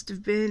 He must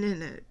have been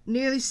in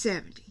nearly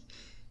 70.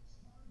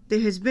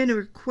 There has been a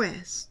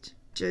request,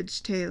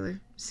 Judge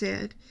Taylor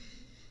said,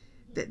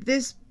 that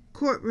this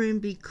courtroom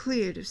be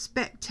cleared of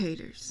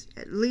spectators,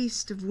 at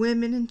least of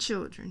women and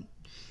children,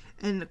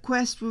 and the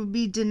request will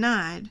be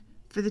denied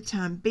for the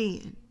time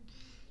being.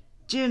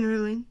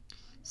 Generally,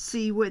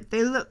 see what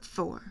they look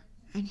for,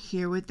 and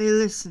hear what they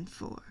listen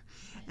for,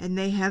 and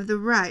they have the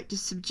right to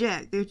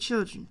subject their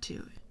children to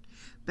it.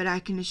 But I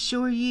can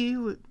assure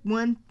you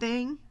one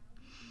thing,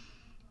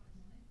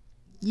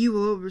 you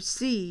will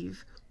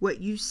receive what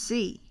you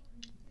see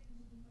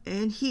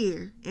and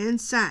hear in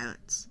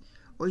silence,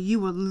 or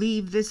you will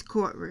leave this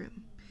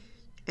courtroom,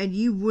 and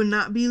you will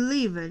not be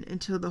leaving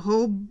until the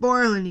whole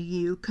boiling of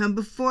you come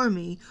before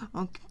me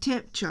on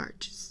contempt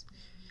charges.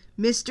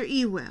 Mr.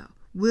 Ewell,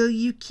 will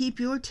you keep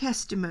your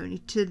testimony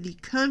to the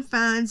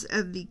confines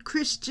of the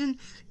Christian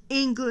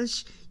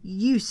English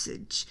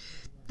usage?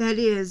 That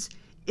is,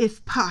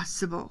 if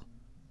possible.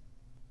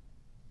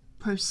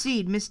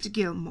 Proceed, Mr.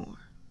 Gilmore.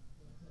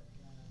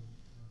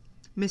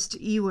 Mr.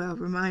 Ewell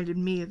reminded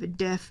me of a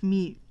deaf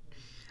mute.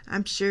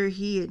 I'm sure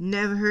he had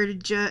never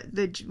heard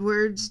the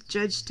words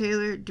Judge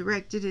Taylor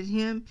directed at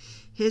him.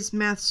 His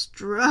mouth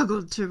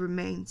struggled to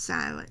remain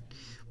silent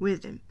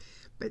with him,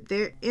 but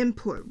their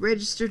import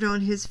registered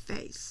on his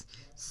face.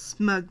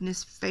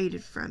 Smugness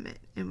faded from it,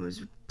 and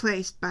was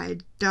replaced by a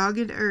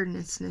dogged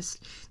earnestness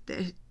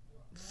that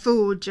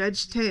fooled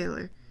Judge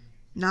Taylor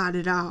not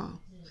at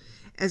all.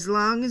 As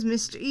long as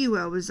Mr.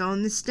 Ewell was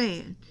on the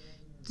stand,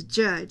 the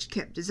judge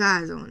kept his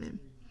eyes on him,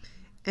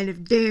 and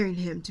if daring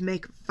him to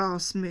make a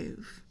false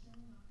move.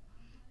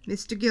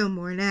 Mr.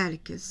 Gilmore and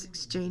Atticus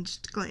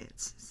exchanged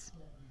glances.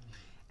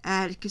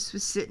 Atticus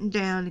was sitting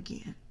down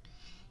again.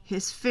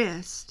 His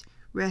fist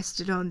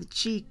rested on the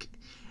cheek,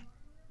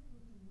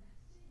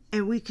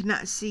 and we could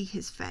not see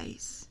his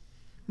face.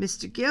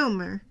 Mr.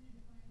 Gilmore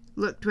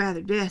looked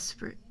rather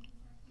desperate.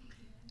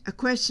 A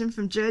question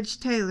from Judge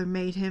Taylor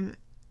made him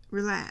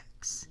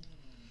relax.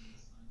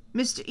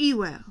 Mr.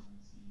 Ewell,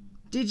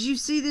 did you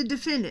see the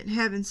defendant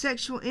having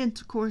sexual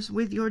intercourse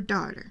with your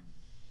daughter?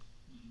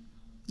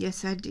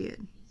 Yes, I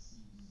did.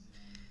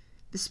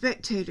 The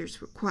spectators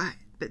were quiet,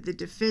 but the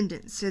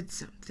defendant said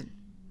something.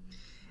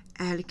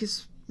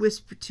 Atticus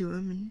whispered to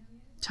him, and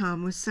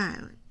Tom was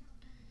silent.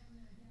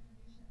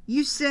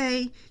 You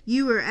say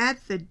you were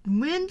at the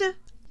window?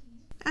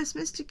 Asked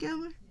Mr.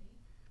 Gilmore.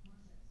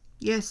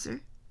 Yes,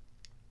 sir.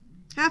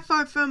 How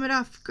far from it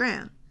off the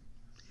ground?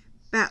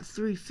 About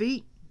 3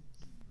 feet.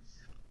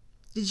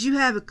 Did you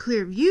have a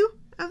clear view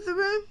of the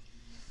room?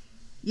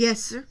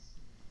 Yes, sir.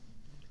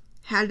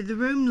 How did the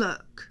room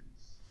look?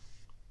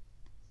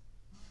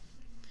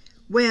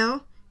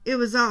 Well, it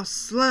was all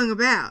slung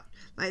about,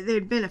 like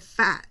there'd been a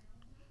fight.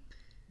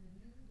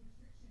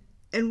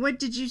 And what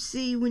did you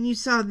see when you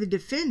saw the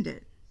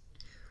defendant?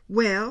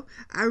 Well,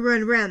 I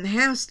run around the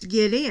house to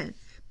get in,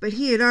 but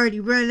he had already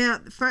run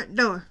out the front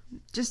door,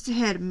 just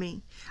ahead of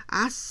me.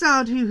 I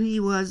saw who he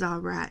was all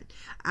right.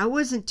 I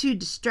wasn't too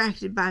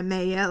distracted by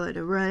Mayella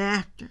to run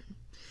after him.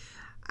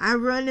 I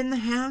run in the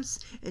house,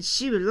 and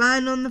she was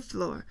lying on the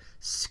floor,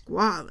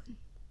 squalling.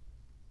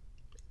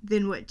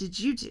 Then what did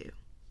you do?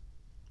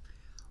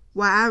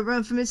 Why, I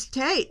run for Mr.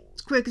 Tate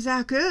as quick as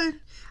I could.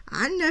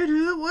 I knowed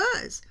who it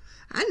was.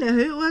 I know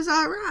who it was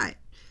all right.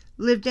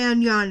 Lived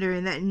down yonder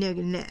in that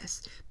nigger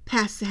nest.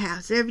 Past the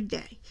house every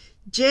day.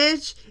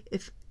 Judge,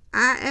 if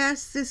I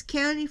asked this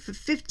county for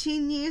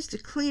 15 years to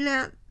clean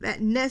out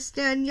that nest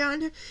down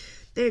yonder.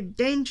 They're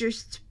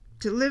dangerous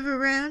to live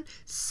around.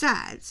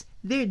 Besides,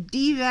 they're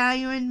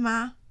devaluing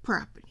my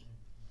property."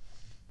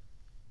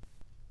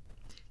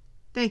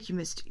 "Thank you,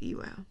 Mr.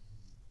 Ewell,"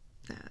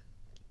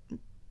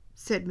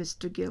 said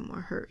Mr.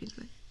 Gilmore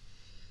hurriedly.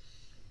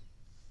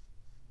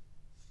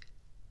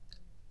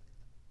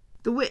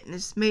 The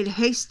witness made a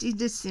hasty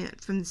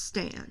descent from the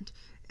stand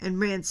and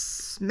ran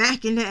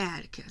smack into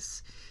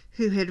Atticus,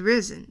 who had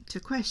risen to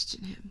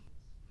question him.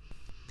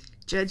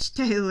 Judge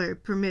Taylor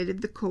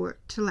permitted the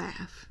court to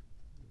laugh.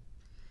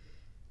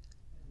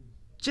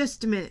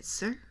 "Just a minute,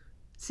 sir,"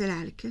 said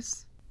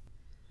Atticus.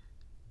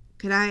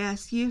 "Could I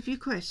ask you a few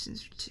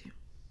questions or two?"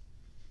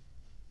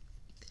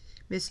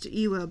 Mr.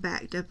 Ewell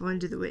backed up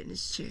onto the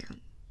witness chair,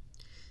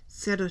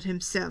 settled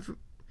himself,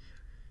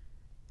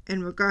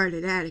 and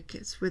regarded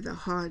Atticus with a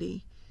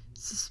haughty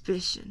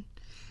suspicion,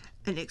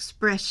 an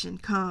expression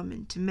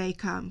common to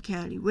Macomb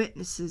County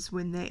witnesses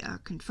when they are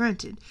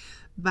confronted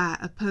by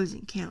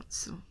opposing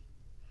counsel.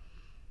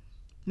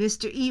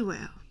 "Mr.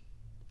 Ewell,"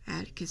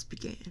 Atticus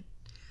began,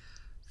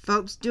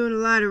 "folks doing a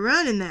lot of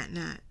running that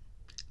night.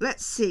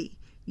 Let's see,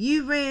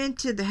 you ran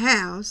to the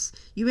house,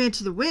 you ran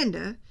to the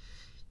window,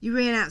 you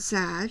ran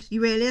outside,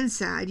 you ran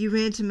inside, you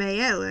ran to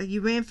Mayella,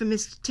 you ran for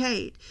Mr.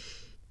 Tate.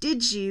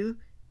 Did you,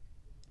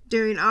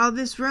 during all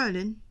this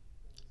running,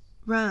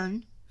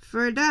 run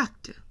for a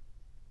doctor?"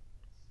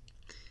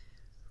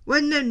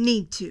 "Wasn't no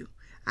need to.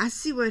 I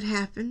see what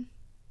happened.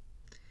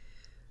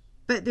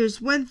 But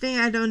there's one thing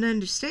I don't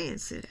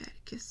understand," said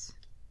Atticus.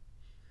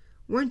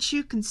 "Weren't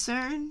you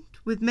concerned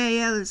with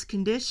Mayella's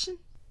condition?"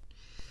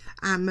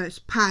 "I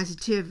most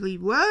positively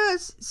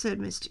was," said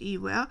Mr.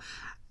 Ewell.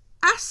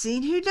 "I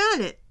seen who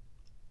done it."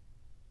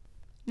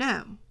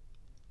 "No,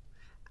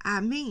 I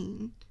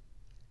mean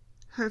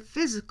her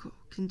physical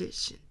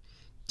condition.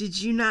 Did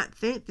you not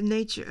think the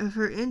nature of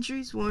her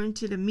injuries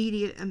warranted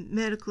immediate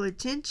medical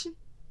attention?"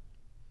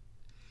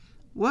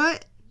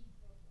 "What?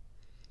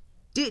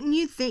 Didn't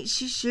you think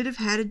she should have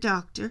had a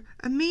doctor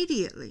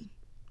immediately?"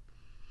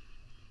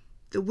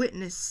 The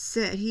witness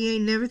said he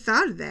ain't never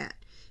thought of that.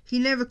 He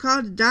never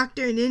called a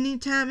doctor at any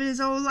time in his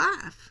whole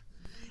life.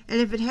 And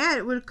if it had,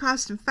 it would have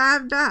cost him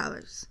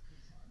 $5.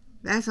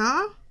 "That's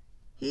all?"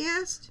 he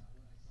asked.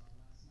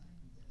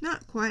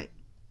 "Not quite,"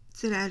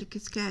 said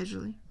Atticus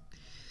casually.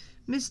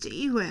 "Mr.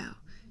 Ewell,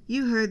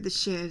 you heard the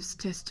sheriff's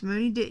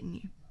testimony, didn't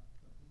you?"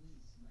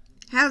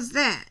 "How's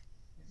that?"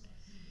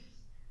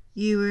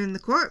 "You were in the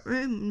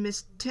courtroom when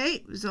Mr.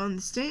 Tate was on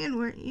the stand,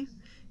 weren't you?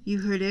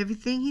 You heard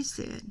everything he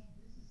said,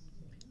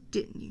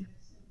 didn't you?"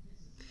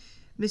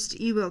 Mr.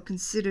 Ewell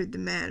considered the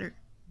matter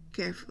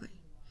carefully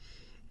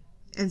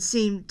and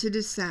seemed to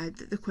decide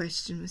that the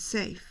question was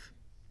safe.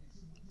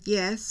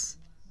 "Yes,"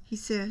 he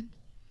said.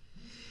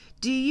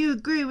 "Do you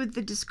agree with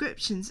the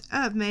descriptions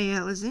of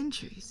Mayella's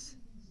injuries?"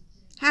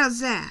 "How's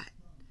that?"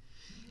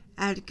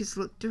 Atticus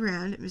looked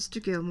around at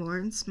Mr. Gilmore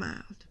and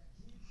smiled.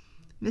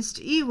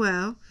 Mr.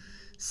 Ewell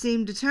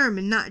seemed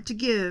determined not to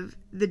give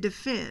the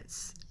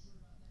defense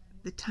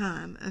the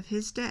time of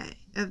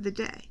the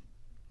day.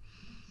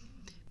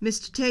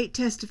 Mr. Tate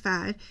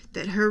testified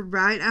that her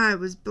right eye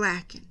was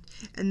blackened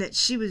and that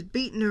she was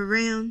beaten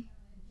around.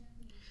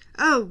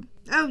 Oh,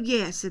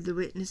 yes," said the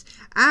witness.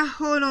 "I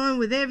hold on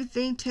with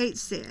everything Tate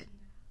said."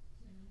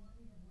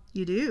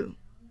 "You do?"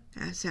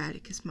 asked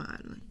Atticus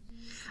mildly.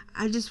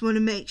 "I just want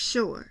to make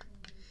sure."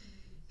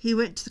 He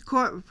went to the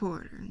court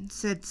reporter and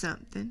said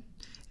something,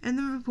 and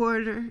the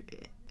reporter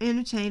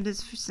entertained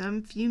us for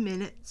some few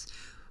minutes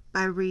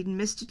by reading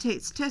Mr.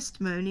 Tate's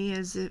testimony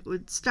as it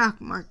would stock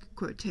market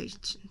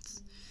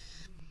quotations.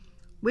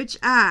 Which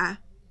eye?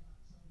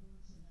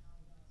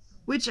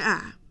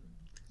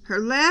 Her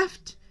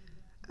left?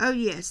 Oh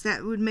yes,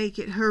 that would make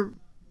it her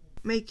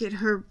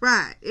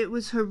right. It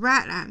was her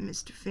right eye,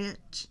 Mr.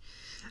 Finch.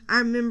 I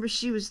remember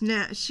she was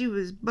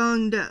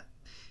bunged up.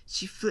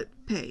 She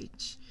flipped the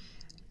page.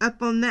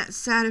 Up on that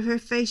side of her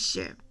face,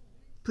 Sheriff.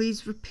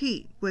 Please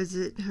repeat. Was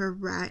it her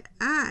right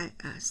eye?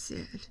 I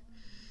said.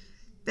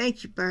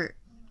 Thank you, Bert,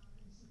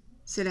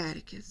 said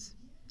Atticus.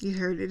 You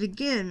heard it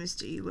again,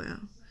 Mr.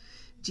 Ewell.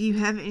 Do you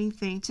have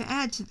anything to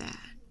add to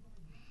that?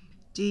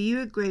 Do you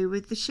agree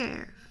with the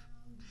sheriff?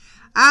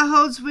 I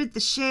holds with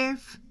the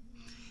sheriff.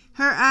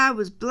 Her eye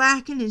was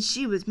blackened and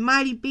she was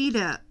mighty beat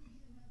up.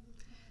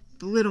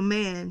 The little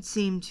man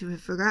seemed to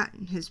have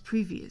forgotten his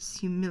previous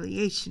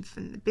humiliation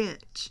from the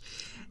bench,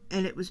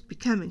 and it was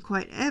becoming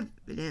quite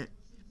evident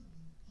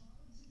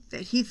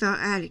that he thought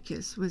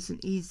Atticus was an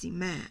easy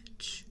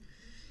match.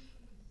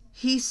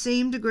 He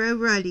seemed to grow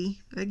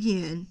ruddy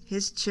again,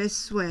 his chest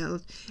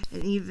swelled,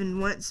 and even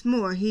once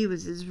more he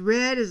was as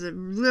red as a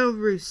little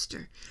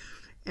rooster,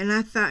 and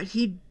I thought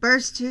he'd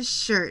burst his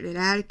shirt at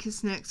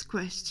Atticus' next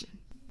question.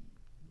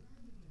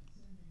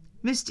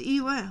 Mr.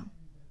 Ewell,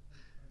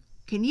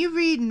 can you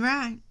read and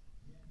write?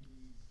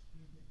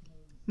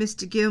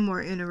 Mr.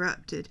 Gilmore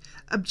interrupted.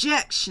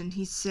 Objection,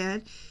 he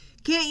said.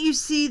 Can't you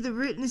see the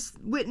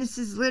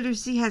witness's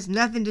literacy has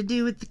nothing to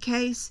do with the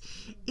case?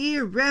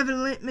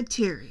 Irrelevant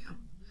material.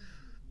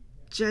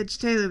 Judge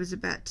Taylor was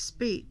about to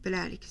speak, but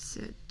Atticus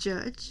said,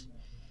 "Judge,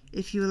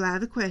 if you allow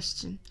the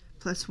question,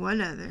 plus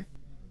one other,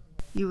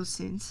 you will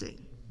soon see."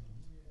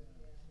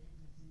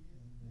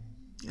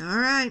 "All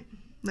right,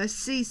 let's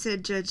see,"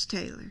 said Judge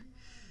Taylor.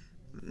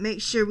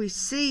 "Make sure we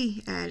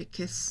see,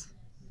 Atticus."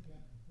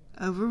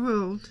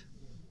 Overruled.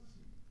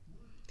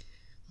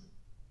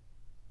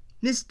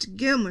 Mr.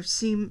 Gilmore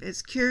seemed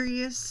as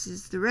curious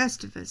as the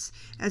rest of us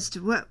as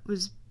to what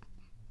was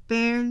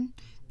bearing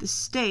the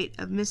state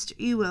of Mr.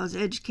 Ewell's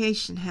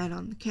education had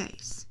on the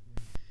case.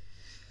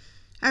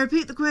 "I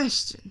repeat the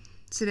question,"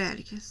 said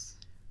Atticus.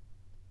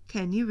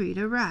 "Can you read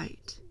or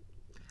write?"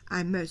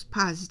 "I most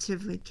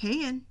positively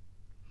can."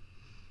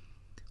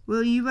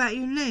 "Will you write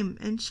your name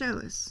and show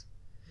us?"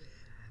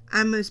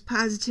 "I most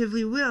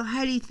positively will.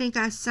 How do you think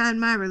I sign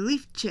my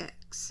relief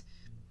checks?"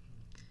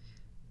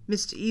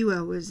 Mr.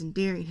 Ewell was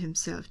endearing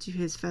himself to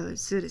his fellow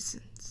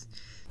citizens.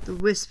 The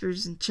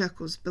whispers and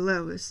chuckles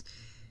below us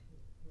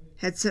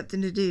had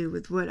something to do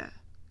with what a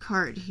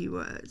card he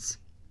was.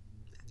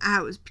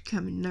 I was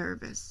becoming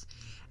nervous.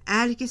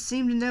 Atticus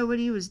seemed to know what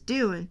he was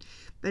doing,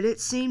 but it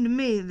seemed to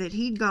me that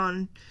he'd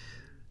gone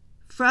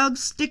frog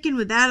sticking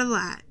without a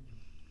light.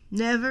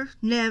 Never,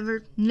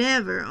 never,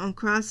 never on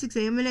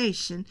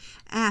cross-examination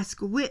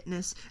ask a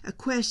witness a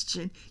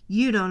question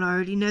you don't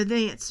already know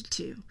the answer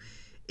to.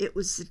 It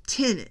was the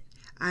tenet.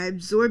 I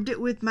absorbed it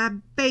with my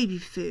baby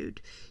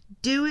food.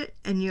 Do it,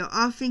 and you'll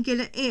often get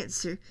an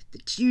answer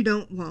that you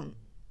don't want.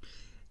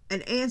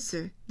 An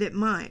answer that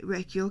might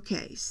wreck your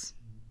case.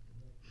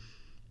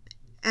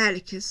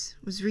 Atticus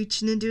was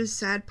reaching into his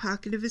side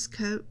pocket of his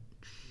coat.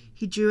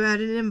 He drew out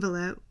an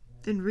envelope,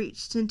 then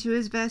reached into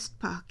his vest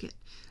pocket,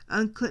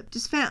 unclipped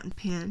his fountain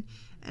pen,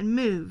 and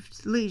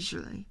moved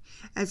leisurely,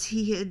 as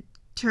he had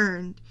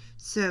turned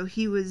so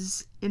he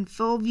was in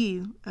full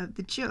view of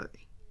the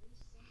jury.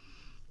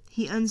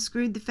 He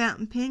unscrewed the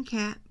fountain pen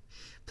cap,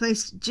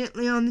 placed it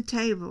gently on the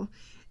table,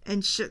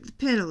 and shook the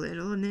pen a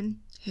little, and then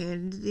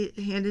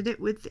handed it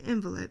with the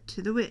envelope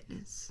to the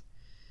witness.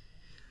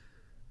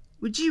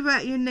 "Would you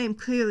write your name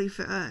clearly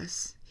for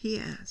us?" he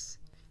asked.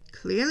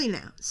 "Clearly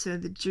now, so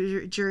the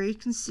jury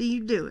can see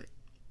you do it."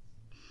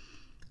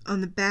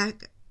 On the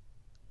back,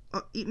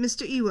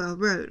 Mr. Ewell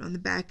wrote on the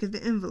back of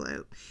the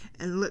envelope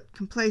and looked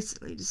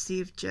complacently to see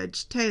if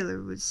Judge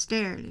Taylor was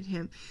staring at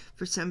him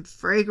for some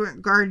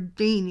fragrant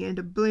gardenia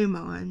to bloom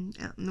on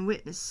out in the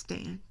witness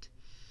stand.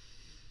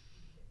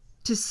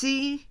 To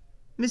see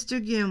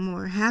Mr.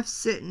 Gilmore half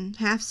sitting,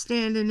 half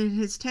standing at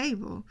his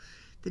table,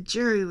 the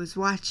jury was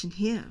watching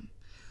him,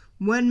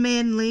 one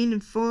man leaning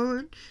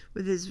forward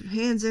with his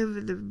hands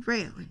over the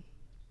railing.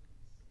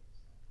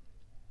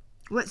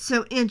 "What's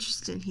so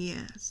interesting?" he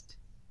asked.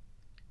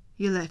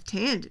 "You're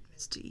left-handed,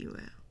 Mr.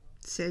 Ewell,"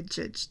 said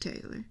Judge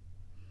Taylor.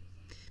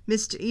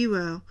 Mr.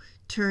 Ewell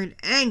turned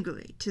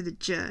angrily to the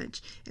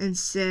judge and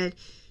said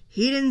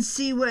he didn't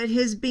see what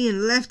his being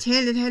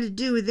left-handed had to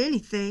do with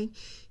anything.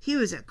 He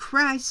was a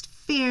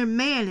Christ-fearing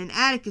man, and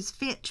Atticus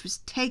Finch was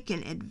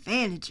taking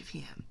advantage of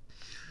him.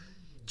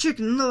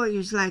 Tricking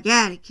lawyers like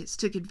Atticus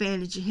took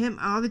advantage of him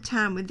all the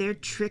time with their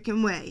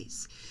tricking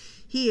ways.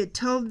 He had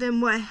told them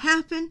what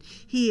happened.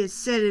 He had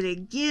said it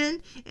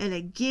again and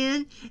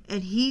again,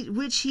 and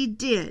which he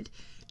did.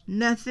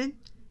 Nothing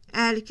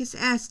Atticus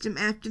asked him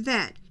after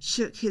that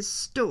shook his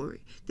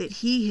story that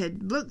he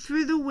had looked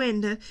through the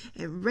window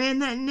and ran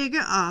that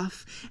nigger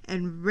off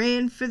and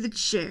ran for the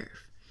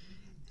sheriff.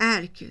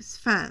 Atticus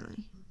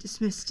finally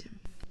dismissed him.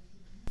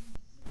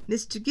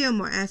 Mr.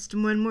 Gilmore asked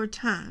him one more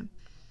time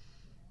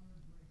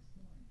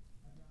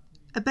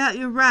about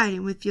your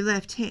writing with your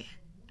left hand.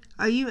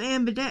 "Are you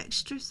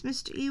ambidextrous,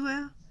 Mr.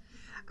 Ewell?"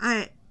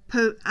 I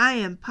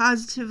am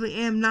positively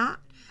am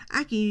not.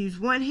 I can use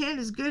one hand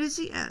as good as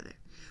the other.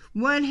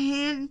 One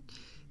hand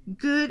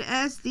good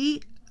as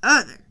the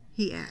other,"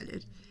 he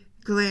added,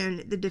 glaring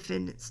at the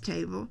defendant's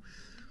table.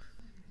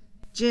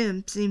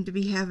 Jim seemed to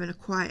be having a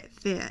quiet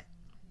fit.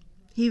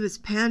 He was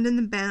pounding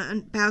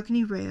the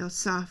balcony rail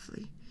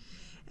softly,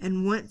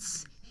 and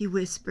once he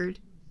whispered,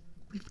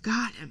 "We've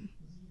got him."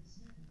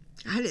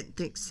 I didn't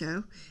think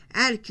so.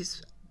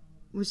 Atticus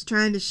was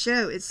trying to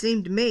show, it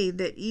seemed to me,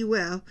 that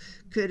Ewell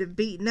could have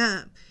beaten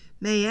up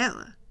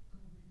Mayella.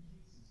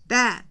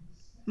 That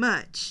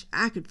much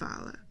I could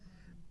follow.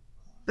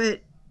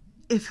 But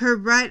if her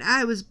right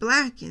eye was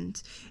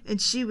blackened,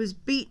 and she was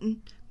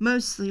beaten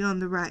mostly on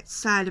the right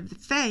side of the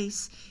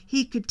face,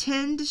 he could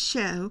tend to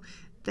show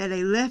that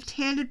a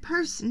left-handed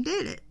person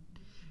did it.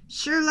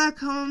 Sherlock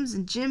Holmes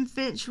and Jim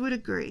Finch would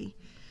agree.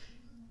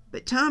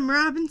 But Tom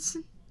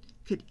Robinson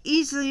could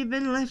easily have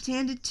been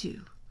left-handed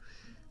too.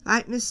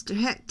 Like Mr.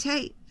 Heck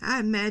Tate, I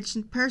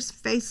imagined the person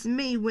facing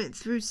me went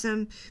through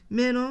some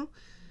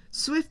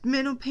swift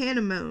mental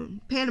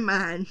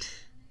pantomime,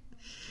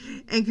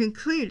 and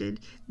concluded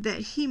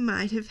that he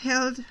might have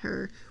held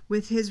her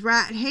with his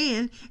right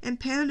hand and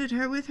pounded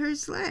her with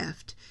his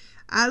left.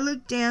 I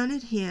looked down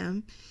at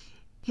him.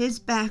 His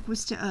back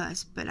was to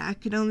us, but I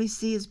could only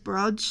see his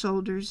broad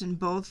shoulders and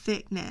bold,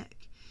 thick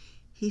neck.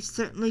 He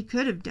certainly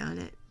could have done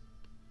it.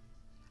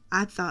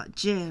 I thought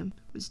Jim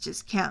was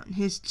just counting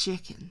his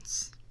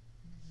chickens.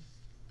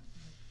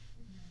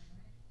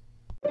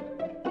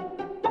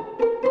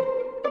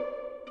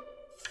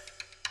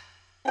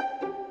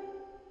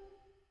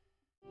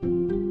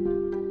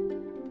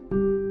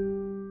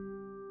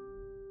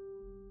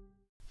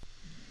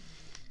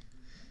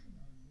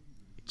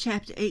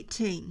 Chapter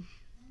 18.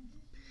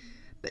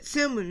 But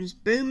someone was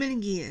booming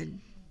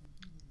again.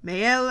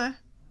 Mayella,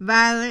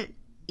 Violet,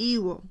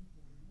 Ewell.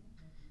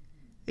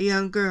 A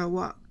young girl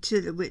walked to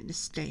the witness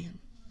stand.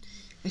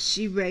 As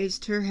she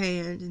raised her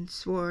hand and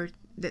swore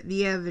that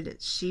the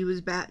evidence she was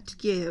about to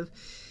give,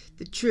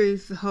 the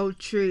truth, the whole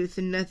truth,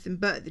 and nothing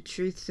but the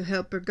truth, so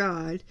help her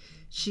God,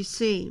 she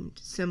seemed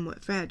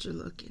somewhat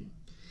fragile-looking.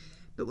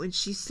 But when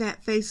she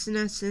sat facing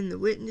us in the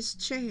witness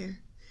chair,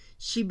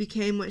 she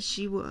became what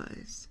she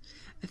was,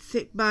 a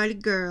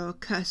thick-bodied girl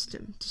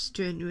accustomed to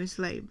strenuous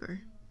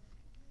labor.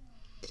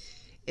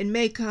 In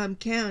Macomb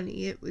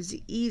County, it was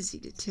easy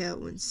to tell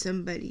when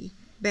somebody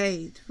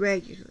bathed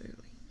regularly,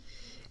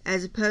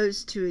 as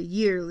opposed to a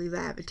yearly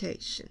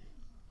lavitation.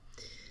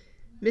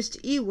 Mr.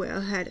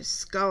 Ewell had a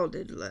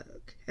scalded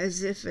look,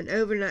 as if an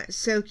overnight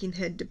soaking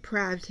had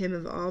deprived him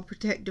of all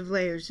protective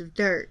layers of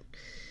dirt,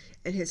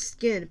 and his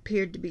skin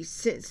appeared to be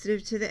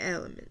sensitive to the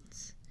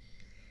elements.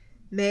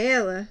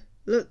 Mayella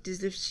looked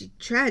as if she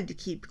tried to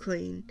keep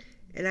clean,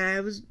 and I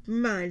was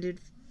reminded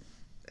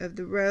of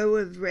the row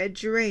of red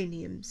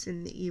geraniums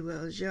in the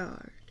Ewells'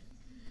 yard.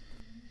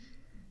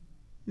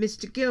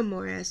 Mr.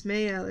 Gilmore asked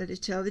Mayella to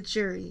tell the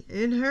jury,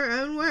 in her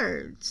own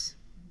words,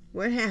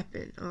 what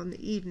happened on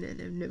the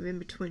evening of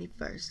November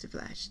 21st of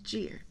last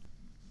year.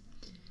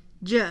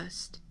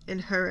 Just in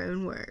her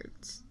own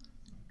words,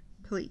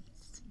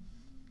 please.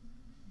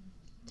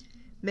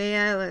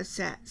 Mayella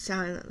sat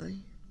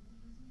silently.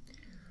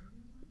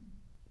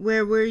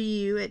 Where were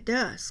you at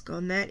dusk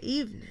on that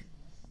evening?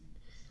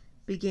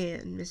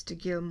 Began Mr.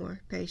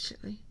 Gilmore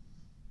patiently.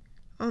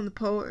 On the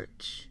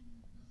porch.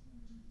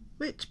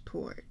 Which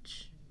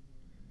porch?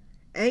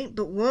 Ain't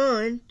but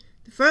one,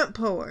 the front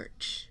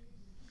porch.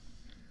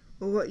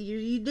 Well, what were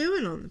you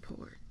doing on the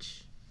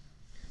porch?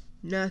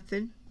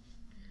 Nothing.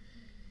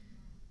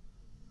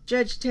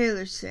 Judge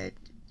Taylor said,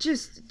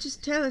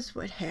 just tell us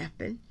what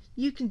happened.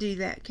 You can do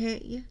that,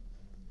 can't you?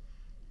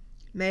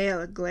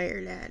 Mayella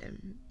glared at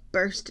him,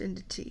 burst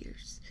into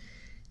tears.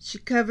 She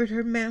covered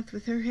her mouth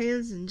with her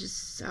hands and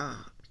just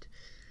sobbed.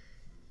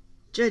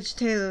 Judge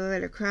Taylor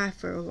let her cry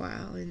for a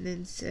while and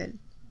then said,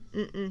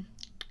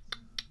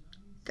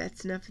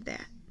 That's enough of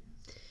that.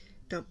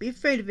 Don't be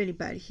afraid of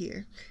anybody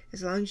here.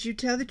 As long as you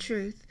tell the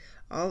truth.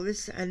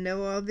 I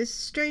know all this is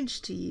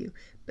strange to you,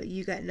 but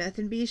you got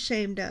nothing to be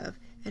ashamed of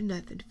and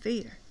nothing to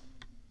fear.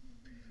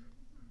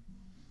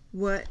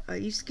 What are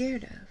you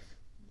scared of?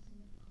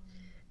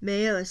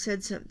 Mayella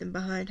said something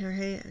behind her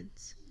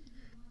hands.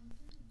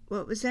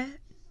 What was that?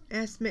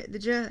 Asked the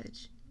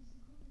judge.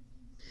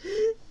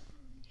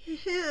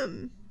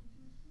 Him,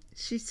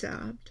 she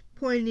sobbed,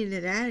 pointing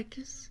at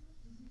Atticus.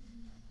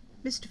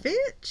 Mr.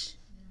 Finch?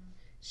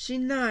 She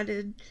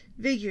nodded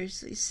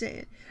vigorously,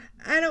 saying,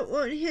 I don't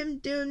want him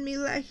doing me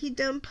like he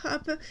done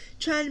Papa,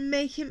 trying to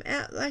make him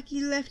out like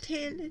he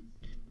left-handed.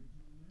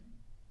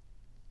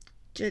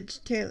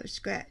 Judge Taylor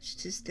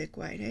scratched his thick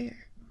white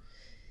hair.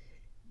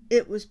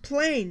 It was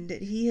plain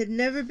that he had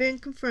never been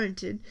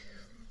confronted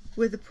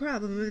with a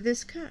problem of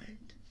this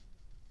kind.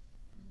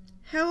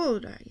 How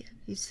old are you?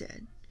 He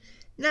said.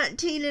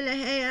 19 and a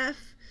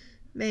half,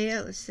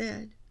 Mayella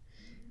said.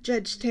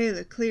 Judge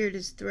Taylor cleared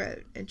his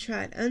throat and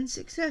tried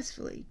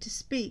unsuccessfully to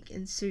speak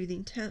in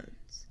soothing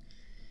tones.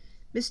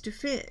 Mr.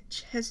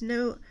 Finch has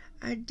no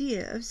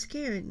idea of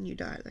scaring you,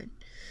 darling.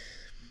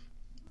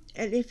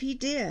 And if he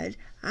did,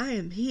 I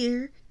am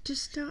here to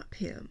stop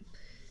him.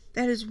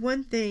 That is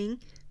one thing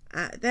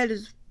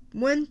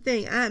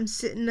I'm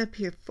sitting up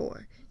here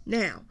for.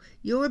 Now,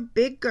 you're a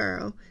big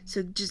girl,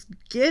 so just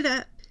get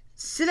up,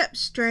 sit up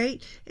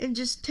straight, and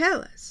just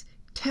tell us.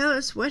 Tell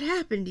us what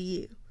happened to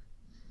you.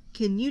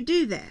 Can you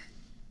do that?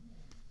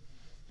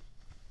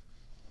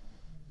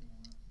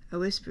 I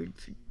whispered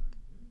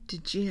to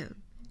Jim,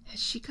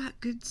 has she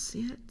got good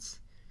sense?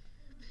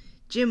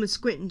 Jim was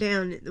squinting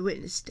down at the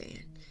witness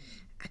stand.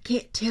 I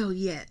can't tell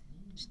yet,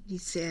 he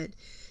said.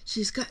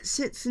 She's got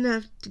sense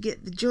enough to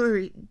get the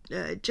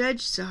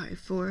judge sorry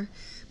for her,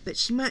 but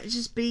she might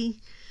just be,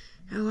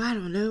 I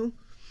don't know.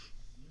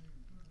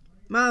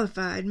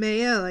 Mollified,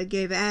 Mayella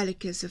gave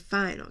Atticus a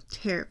final,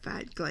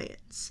 terrified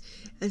glance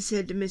and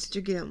said to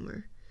Mr.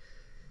 Gilmore,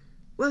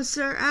 Well,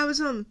 sir, I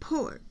was on the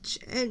porch,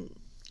 and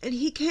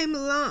he came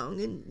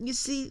along, and you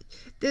see,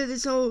 there's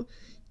this old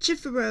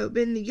chifferobe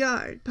in the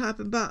yard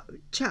Papa bought to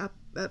chop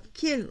up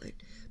kindling.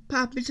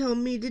 Papa told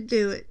me to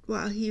do it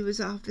while he was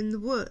off in the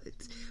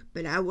woods,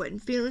 but I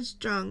wasn't feeling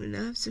strong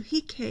enough, so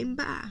he came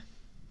by.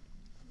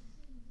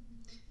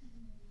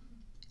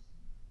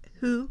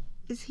 Who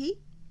is he?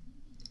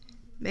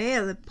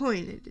 Mayella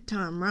pointed at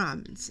Tom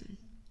Robinson.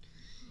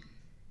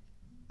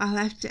 I'll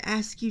have to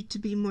ask you to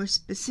be more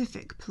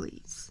specific,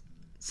 please,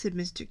 said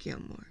Mr.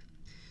 Gilmore.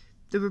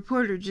 The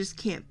reporter just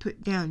can't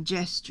put down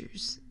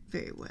gestures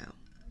Very well.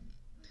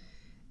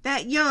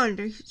 That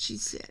yonder, she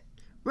said.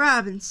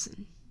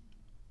 Robinson.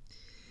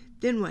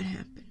 Then what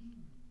happened?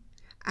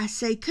 I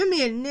say, come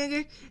here,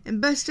 nigger,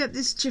 and bust up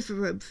this chiffer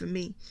robe for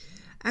me.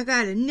 I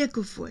got a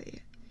nickel for you.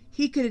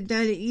 He could have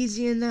done it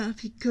easy enough,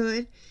 he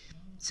could.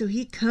 So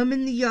he come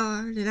in the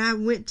yard, and I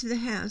went to the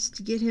house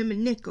to get him a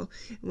nickel.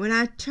 And when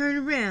I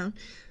turned around,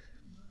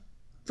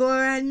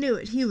 before I knew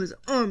it, he was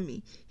on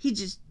me. He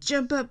just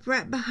jumped up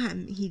right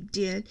behind me, he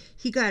did.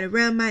 He got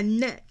around my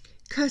neck,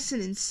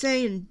 cussing and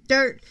saying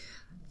dirt.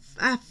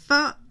 I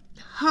fought,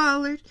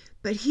 hollered,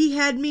 but he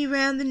had me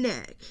round the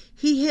neck.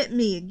 He hit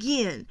me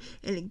again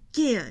and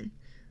again.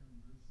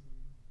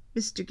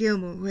 Mr.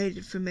 Gilmore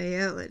waited for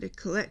Mayella to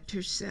collect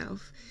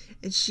herself,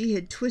 and she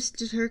had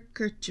twisted her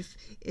kerchief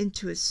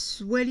into a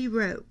sweaty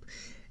rope,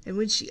 and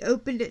when she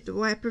opened it to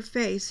wipe her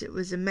face, it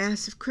was a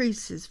mass of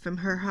creases from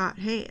her hot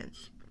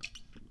hands.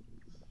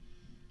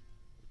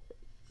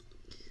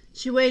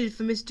 She waited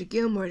for Mr.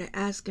 Gilmore to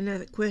ask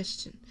another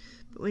question,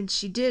 but when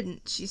she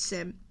didn't, she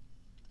said,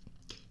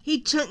 he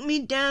chunked me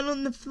down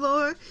on the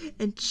floor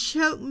and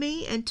choked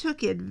me and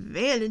took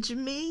advantage of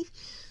me.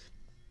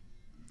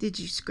 Did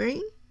you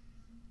scream?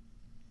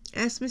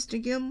 Asked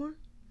Mr. Gilmore.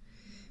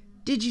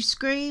 Did you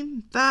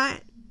scream,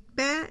 fight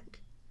back?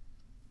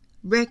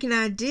 Reckon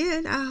I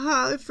did. I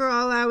hollered for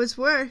all I was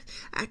worth.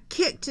 I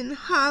kicked and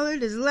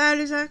hollered as loud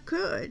as I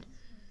could.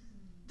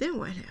 Then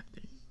what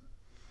happened?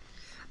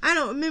 I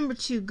don't remember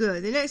too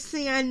good. The next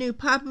thing I knew,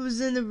 Papa was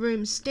in the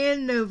room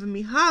standing over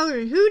me,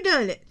 hollering, who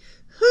done it?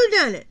 Who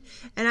done it?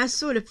 And I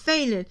sort of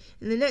fainted,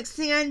 and the next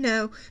thing I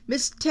know,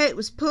 Mr. Tate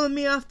was pulling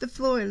me off the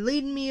floor and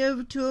leading me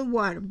over to a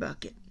water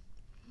bucket.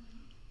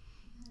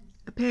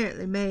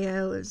 Apparently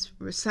Mayella's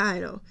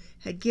recital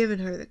had given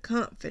her the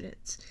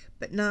confidence,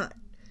 but not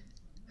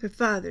her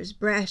father's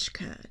brash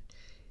kind.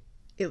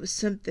 It was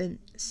something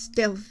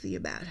stealthy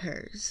about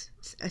hers,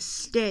 a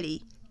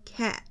steady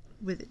cat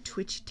with a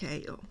twitchy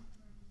tail.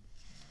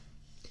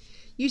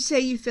 You say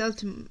you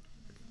fought him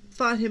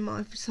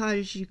off as hard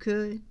as you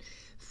could?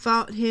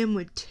 Fought him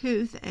with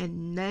tooth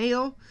and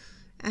nail?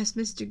 Asked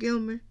Mr.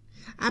 Gilmore.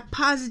 I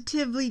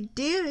positively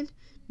did,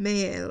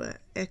 Mayella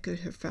echoed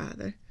her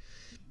father.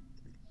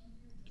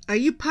 Are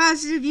you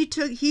positive he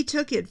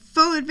took it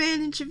full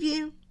advantage of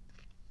you?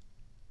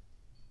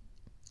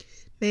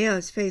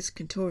 Mayella's face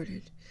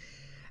contorted.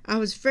 I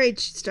was afraid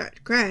she'd start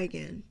to cry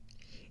again.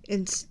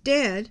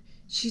 Instead,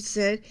 she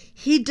said,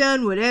 he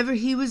done whatever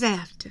he was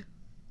after.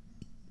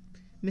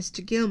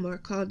 Mr. Gilmore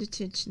called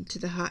attention to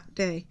the hot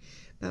day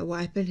by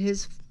wiping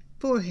his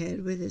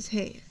forehead with his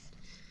hand.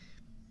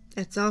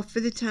 That's all for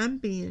the time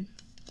being,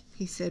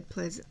 he said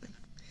pleasantly.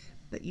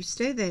 But you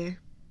stay there.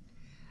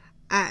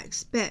 I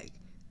expect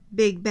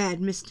big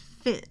bad Mr.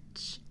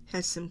 Finch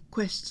has some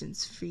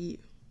questions for you.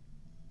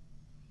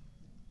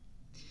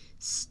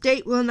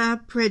 State will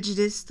not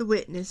prejudice the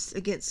witness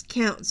against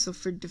counsel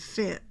for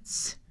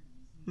defense,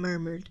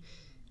 murmured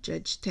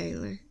Judge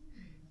Taylor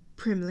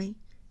primly.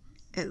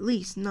 At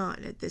least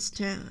not at this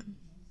time.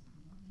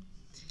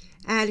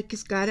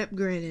 Atticus got up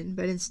grinning,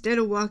 but instead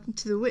of walking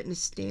to the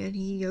witness stand,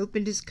 he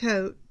opened his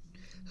coat,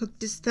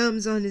 hooked his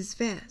thumbs on his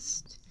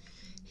vest.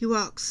 He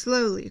walked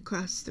slowly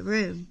across the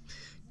room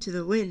to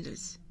the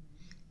windows.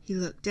 He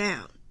looked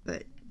out,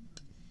 but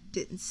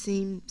didn't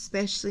seem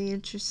especially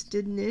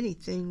interested in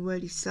anything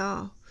what he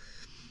saw.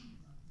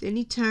 Then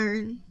he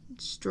turned and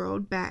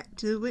strolled back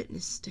to the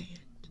witness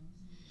stand.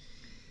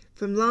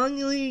 From long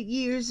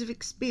years of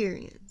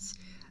experience,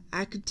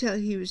 I could tell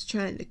he was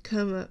trying to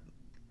come up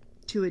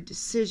to a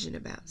decision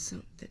about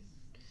something.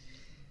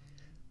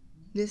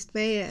 Miss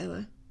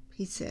Mayella,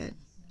 he said,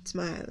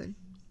 smiling,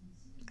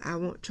 I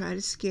won't try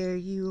to scare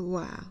you a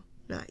while,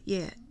 not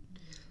yet.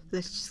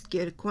 Let's just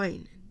get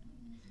acquainted.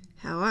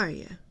 How are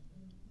you?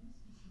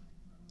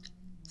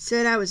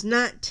 Said I was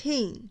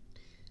 19.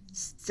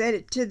 Said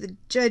it to the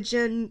judge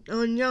on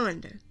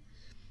yonder.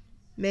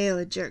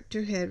 Mayella jerked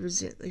her head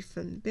resentfully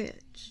from the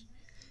bench.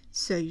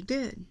 So you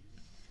did.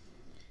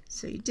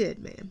 So you did,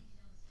 ma'am.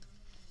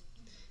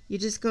 You're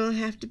just going to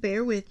have to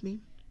bear with me.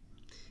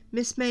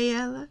 Miss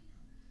Mayella,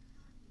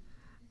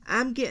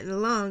 I'm getting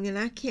along and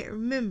I can't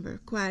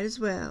remember quite as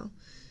well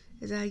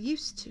as I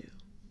used to.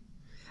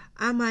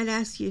 I might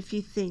ask you a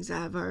few things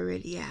I've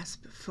already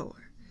asked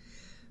before,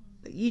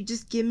 but you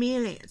just give me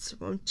an answer,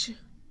 won't you?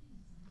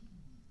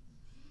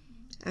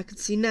 I could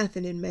see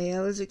nothing in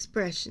Mayella's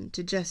expression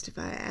to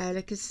justify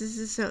Atticus's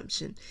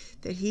assumption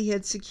that he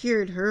had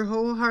secured her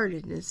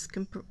wholeheartedness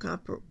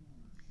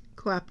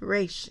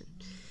cooperation.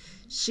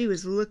 She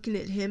was looking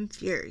at him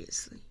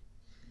furiously.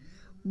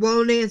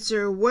 Won't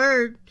answer a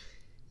word.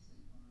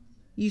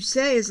 You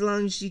say as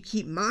long as you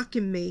keep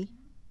mocking me,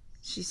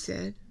 she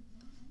said.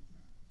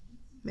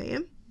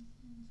 Ma'am?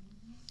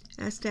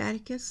 Asked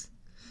Atticus.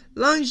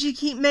 Long as you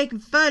keep making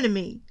fun of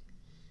me.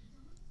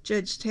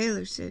 Judge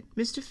Taylor said,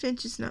 Mr.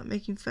 Finch is not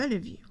making fun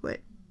of you. What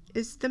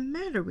is the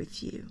matter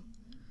with you?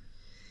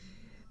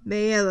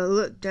 Mayella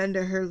looked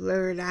under her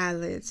lowered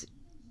eyelids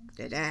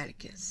at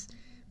Atticus,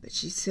 but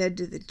she said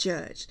to the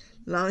judge,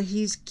 long as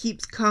he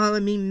keeps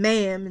calling me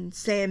ma'am and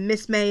saying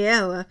Miss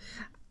Mayella,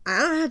 I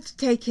don't have to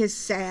take his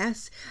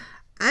sass.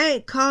 I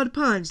ain't called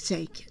upon to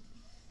take it.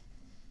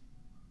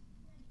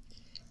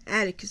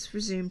 Atticus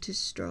resumed his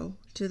stroll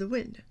to the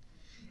window,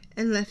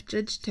 and left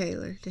Judge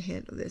Taylor to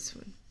handle this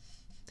one.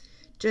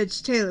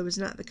 Judge Taylor was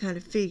not the kind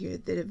of figure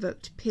that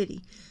evoked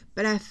pity,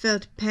 but I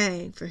felt a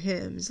pang for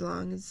him as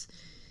long as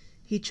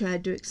he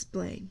tried to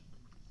explain.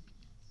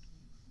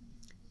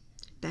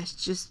 "That's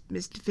just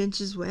Mr.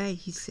 Finch's way,"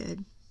 he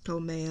said,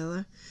 told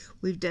Mayella.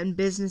 "We've done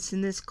business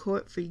in this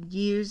court for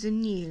years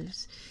and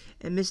years,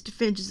 and Mr.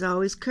 Finch is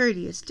always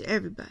courteous to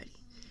everybody.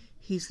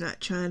 He's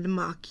not trying to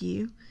mock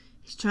you.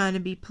 He's trying to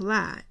be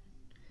polite.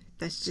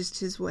 That's just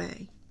his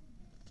way."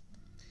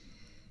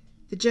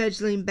 The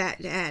judge leaned back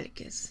to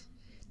Atticus.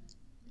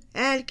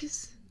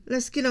 "Atticus,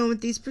 let's get on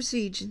with these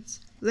proceedings.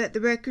 Let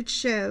the record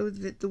show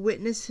that the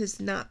witness has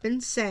not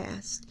been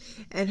sassed,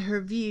 and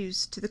her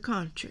views to the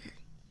contrary.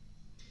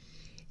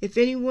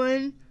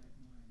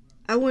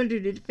 I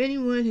wondered if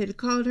anyone had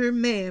called her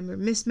ma'am or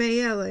Miss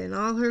Mayella in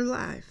all her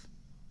life.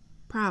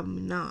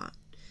 Probably not."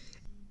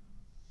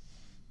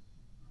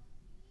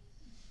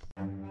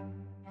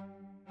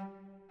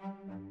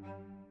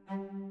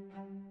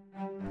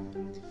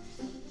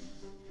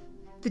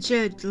 The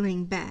judge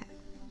leaned back.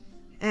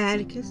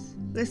 "Atticus,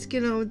 let's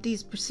get on with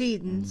these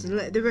proceedings and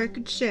let the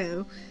record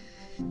show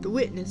the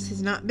witness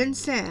has not been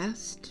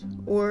sassed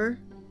or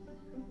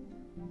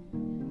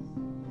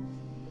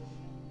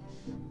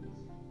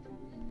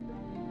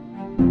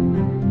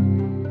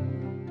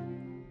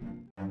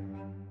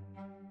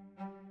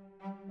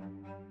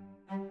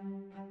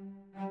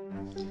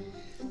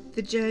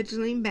The judge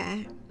leaned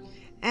back.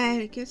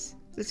 "Atticus,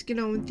 let's get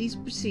on with these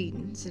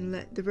proceedings and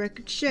let the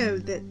record show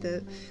that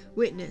the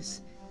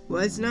witness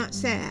was not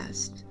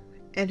sassed,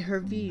 and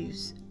her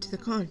views to the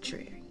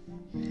contrary.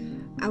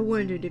 I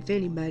wondered if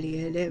anybody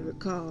had ever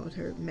called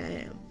her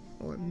ma'am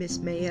or Miss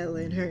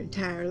Mayella in her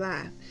entire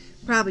life.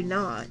 Probably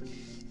not,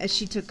 as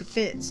she took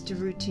offense to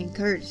routine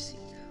courtesy.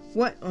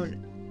 What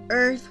on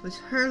earth was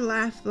her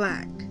life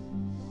like?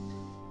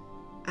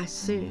 I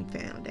soon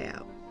found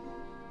out."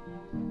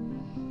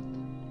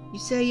 "You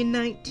say you're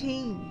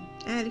 19,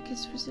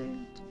 Atticus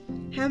resumed.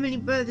 "How many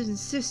brothers and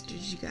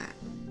sisters you got?"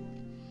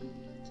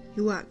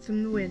 He walked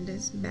from the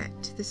windows and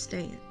back to the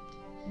stand.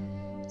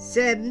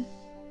 "7,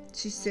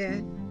 she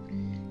said,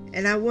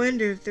 "and I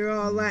wonder if they're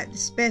all like the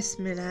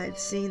specimen I had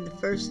seen the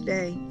first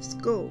day of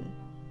school."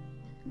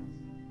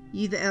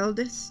 "You the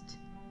eldest?"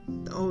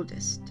 "The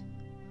oldest."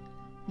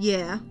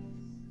 "Yeah."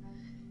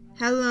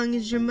 "How long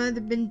has your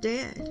mother been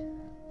dead?"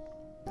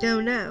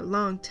 "Don't know,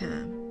 long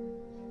time."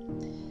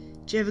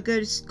 "Did you ever go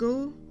to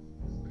school?"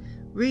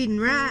 "Read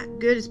and write,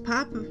 good as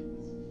Papa."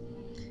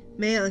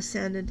 Mayella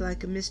sounded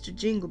like a Mr.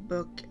 Jingle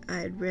book I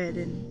had read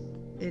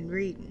in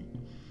reading.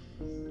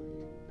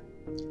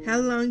 "How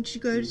long did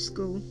you go to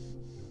school?"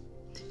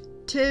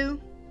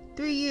 2,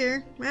 3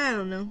 year, I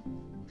don't know."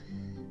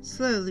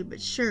 Slowly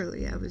but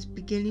surely I was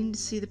beginning to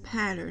see the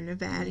pattern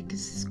of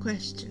Atticus's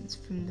questions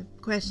from the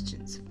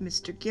questions of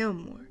Mr.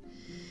 Gilmore.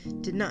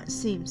 It did not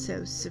seem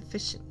so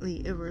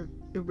sufficiently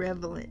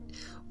irrelevant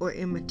or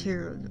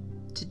immaterial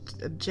to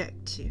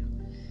object to.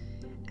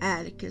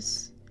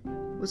 Atticus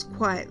was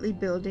quietly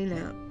building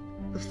up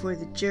before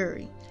the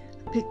jury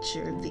a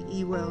picture of the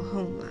Ewell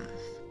home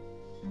life.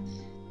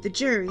 The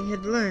jury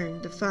had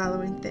learned the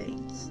following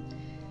things.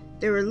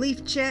 Their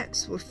relief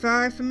checks were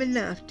far from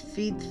enough to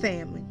feed the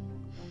family,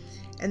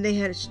 and they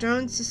had a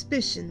strong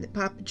suspicion that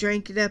Papa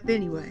drank it up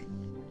anyway.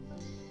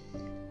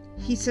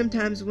 He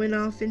sometimes went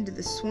off into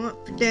the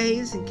swamp for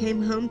days and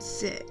came home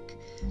sick.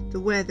 The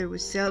weather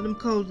was seldom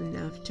cold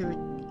enough to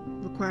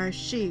require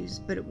shoes,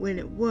 but when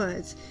it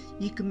was,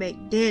 you could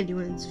make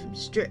dandelions from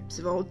strips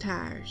of old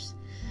tires.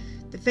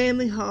 The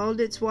family hauled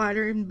its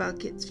water in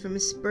buckets from a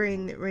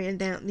spring that ran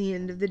down the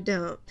end of the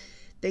dump.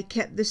 They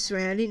kept the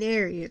surrounding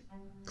area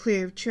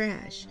clear of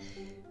trash,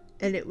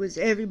 and it was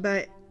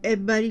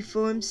everybody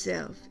for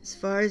himself as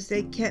far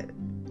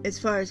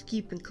as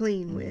keeping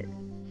clean went.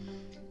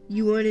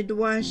 You wanted to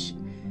wash,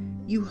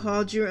 you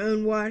hauled your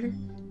own water.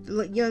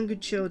 The younger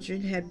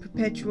children had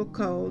perpetual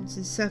colds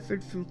and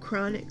suffered from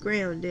chronic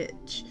ground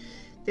itch.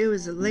 There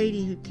was a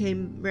lady who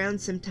came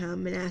round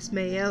sometime and asked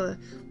Mayella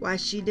why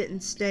she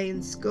didn't stay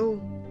in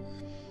school.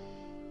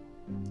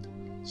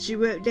 She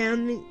wrote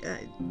down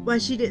why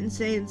she didn't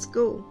stay in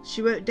school.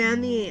 She wrote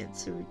down the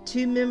answer. With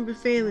 2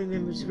 family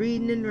members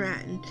reading and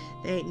writing,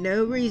 there ain't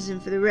no reason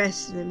for the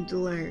rest of them to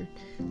learn.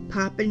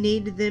 Papa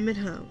needed them at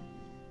home.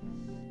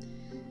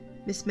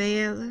 Miss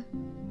Mayella,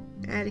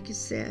 Atticus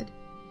said,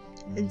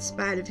 in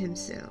spite of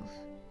himself.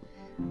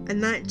 A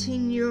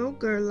 19-year-old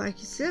girl like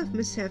yourself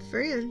must have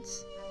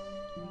friends.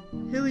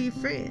 Who are your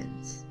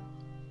friends?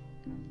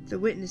 The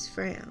witness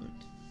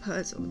frowned,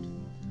 puzzled.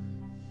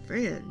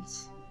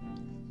 Friends?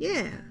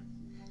 Yeah.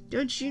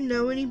 Don't you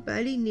know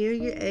anybody near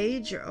your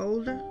age or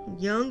older?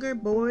 Younger,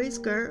 boys,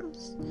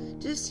 girls?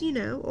 Just,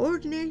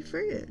 ordinary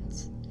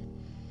friends.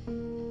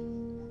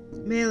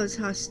 Mayella's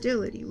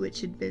hostility,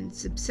 which had been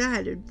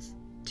subsided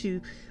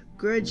to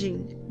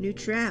grudging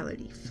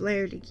neutrality,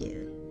 flared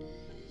again.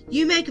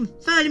 You making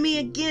fun of me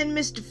again,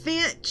 Mr.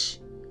 Finch?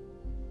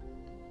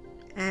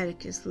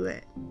 Atticus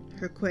let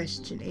her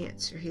question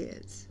answer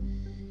his.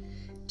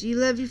 Do you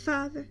love your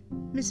father,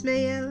 Miss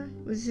Mayella?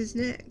 Was his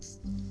next.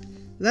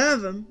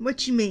 Love him?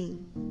 What you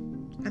mean?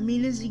 I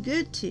mean, is he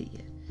good to you?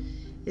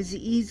 Is he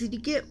easy to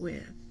get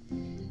with?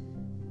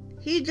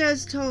 He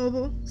does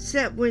tolerable,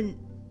 except when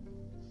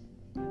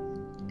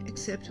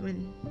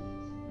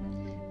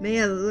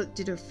Mayella looked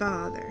at her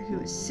father, who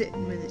was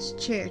sitting with his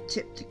chair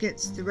tipped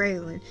against the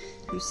railing,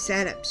 who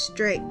sat up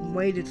straight and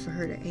waited for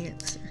her to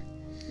answer.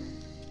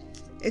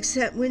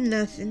 Except when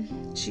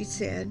nothing, she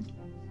said.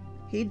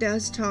 He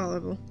does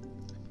tolerable.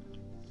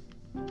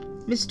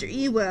 Mr.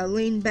 Ewell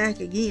leaned back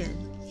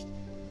again.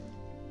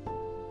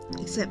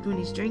 Except when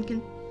he's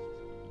drinking?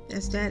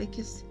 Asked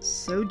Atticus,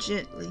 so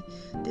gently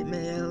that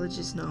Mayella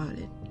just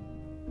nodded.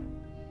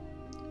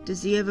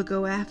 Does he ever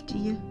go after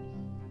you?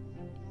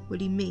 What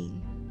do you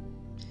mean?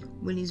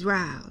 When he's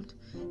riled,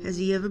 has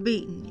he ever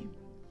beaten you?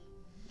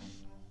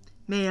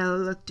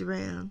 Mayella looked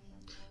around,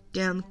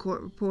 down the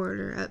court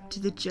reporter, up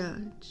to the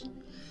judge.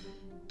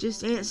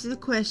 Just answer the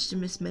question,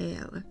 Miss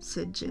Mayella,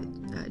 said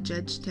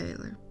Judge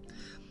Taylor.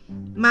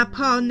 My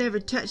pa never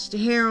touched a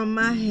hair on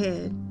my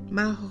head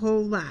my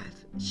whole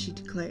life, she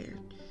declared.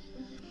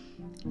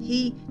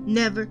 He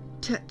never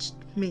touched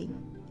me.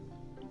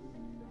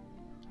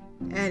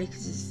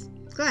 Atticus's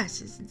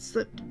glasses had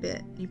slipped a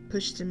bit, and he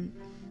pushed them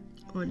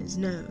on his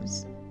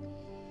nose.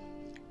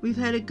 We've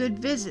had a good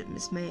visit,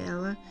 Miss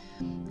Mayella,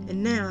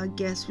 and now I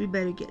guess we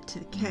better get to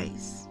the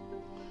case.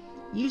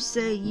 You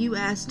say you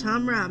asked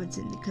Tom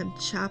Robinson to come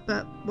chop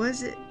up,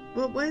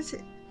 what was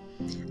it?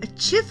 A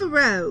chiffa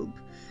robe,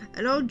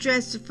 an old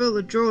dresser full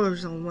of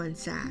drawers on one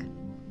side.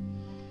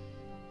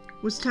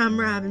 Was Tom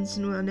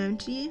Robinson well known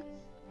to you?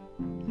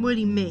 What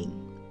do you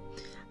mean?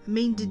 I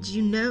mean, did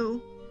you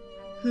know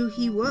who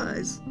he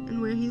was and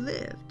where he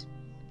lived?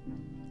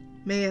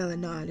 Mayella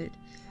nodded.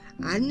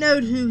 I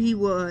knowed who he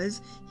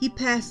was. He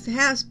passed the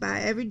house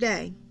by every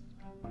day.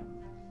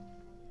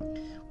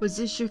 Was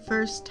this your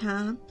first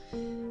time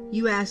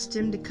you asked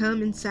him to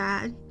come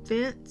inside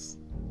fence?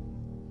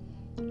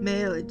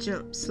 Mayella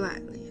jumped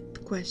slightly at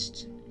the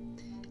question.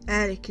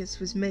 Atticus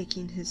was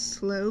making his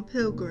slow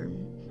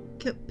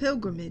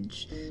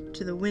pilgrimage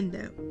to the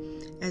window,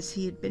 as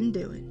he had been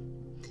doing.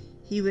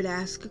 He would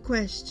ask a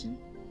question,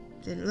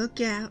 then look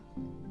out,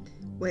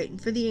 waiting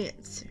for the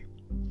answer.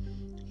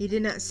 He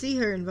did not see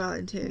her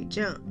involuntary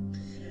jump,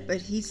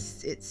 but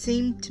it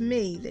seemed to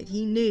me that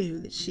he knew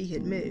that she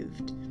had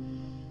moved.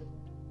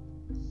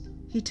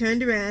 He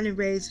turned around and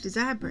raised his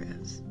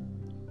eyebrows.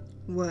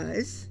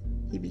 Was?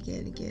 He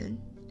began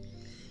again.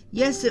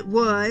 Yes, it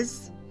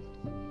was.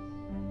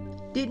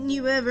 Didn't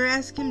you ever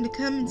ask him to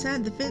come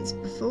inside the fence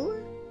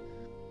before?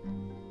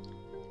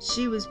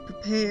 She was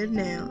prepared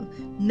now.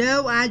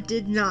 No, I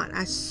did not.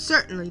 I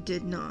certainly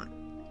did not.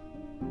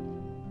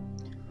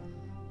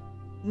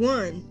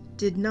 One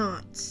did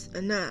not's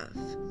enough.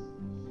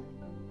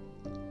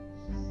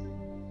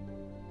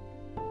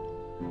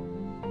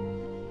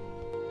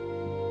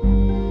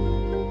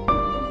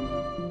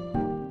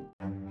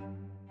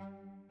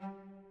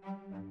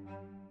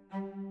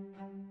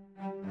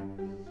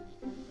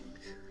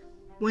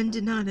 One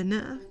did not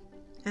enough?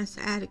 Asked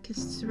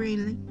Atticus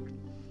serenely.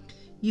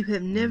 You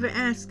have never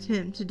asked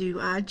him to do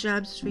odd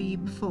jobs for you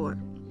before.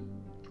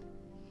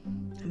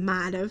 I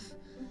might have,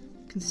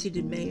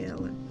 conceded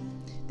Mayella.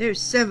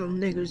 There's several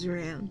niggers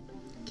around.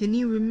 Can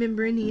you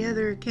remember any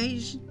other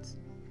occasions?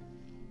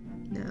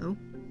 No.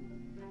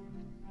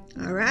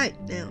 All right,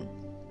 now,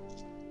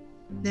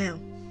 to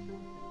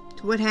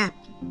what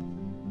happened?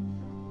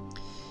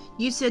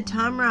 You said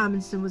Tom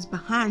Robinson was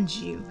behind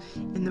you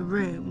in the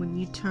room when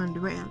you turned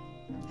around.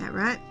 That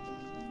right?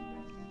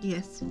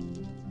 Yes.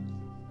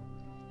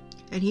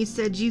 And he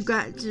said he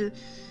got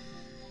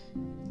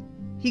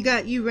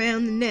you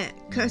round the neck,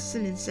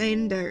 cussing and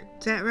saying dirt.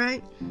 Is that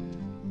right?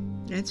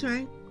 That's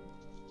right.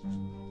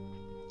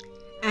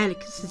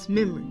 Atticus's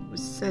memory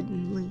was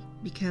suddenly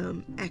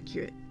become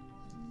accurate.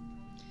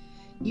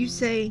 You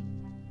say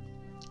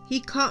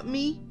he caught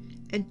me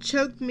and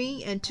choked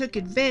me and took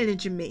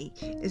advantage of me.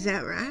 Is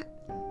that right?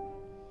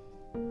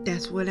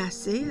 That's what I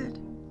said.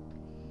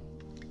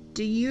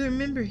 Do you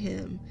remember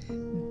him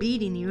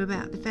beating you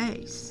about the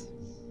face?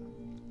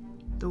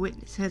 The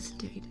witness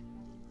hesitated.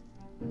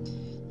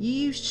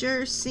 You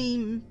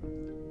seem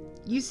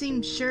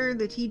sure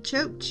that he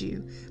choked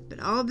you, but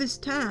all this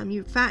time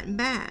you were fighting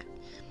back.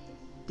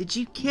 Did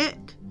you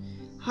kick,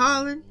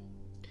 hollering,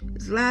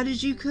 as loud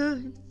as you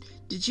could?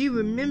 Did you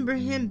remember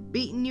him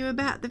beating you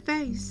about the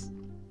face?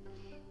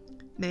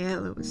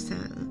 Mayella was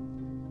silent.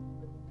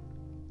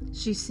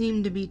 She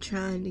seemed to be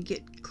trying to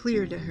get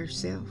clear to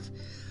herself.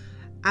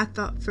 I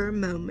thought for a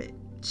moment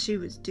she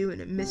was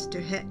doing a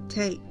Mr.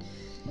 Tate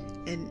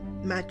and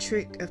my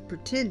trick of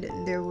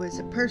pretending there was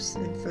a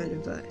person in front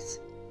of us.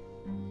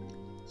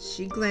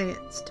 She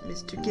glanced at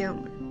Mr.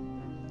 Gilmer.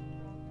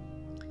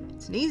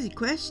 It's an easy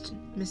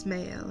question, Miss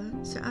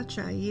Mayella, so I'll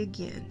try you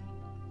again.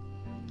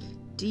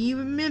 Do you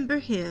remember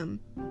him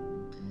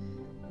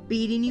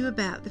beating you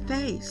about the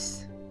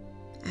face?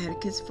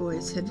 Atticus'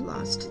 voice had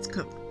lost its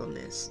comfortable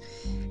formalness,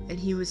 and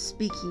he was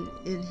speaking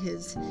in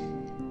his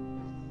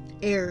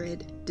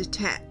arid,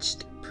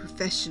 detached,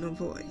 professional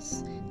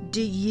voice.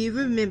 "Do you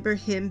remember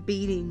him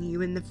beating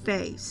you in the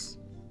face?"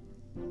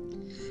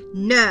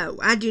 "No,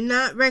 I do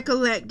not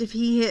recollect if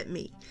he hit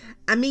me.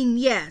 I mean,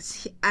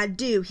 yes, I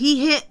do.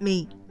 He hit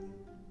me."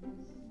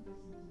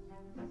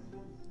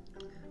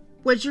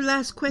 "Was your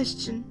last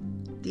question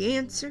the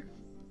answer?"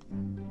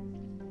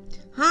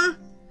 "Huh?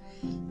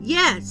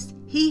 Yes,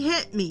 he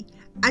hit me.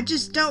 I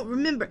just don't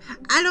remember.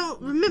 I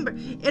don't remember.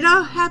 It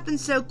all happened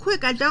so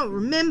quick, I don't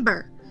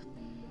remember."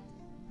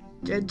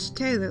 Judge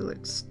Taylor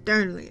looked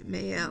sternly at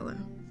Mayella.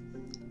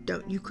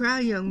 "Don't you cry,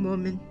 young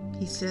woman,"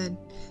 he said,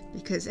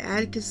 "because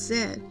Atticus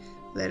said,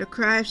 'Let her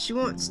cry if she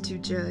wants to,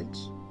 Judge.'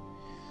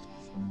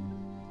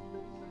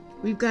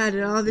 We've got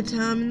it all the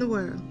time in the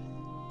world."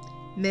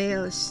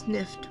 Mayella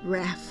sniffed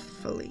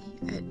wrathfully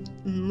and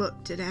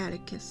looked at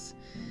Atticus.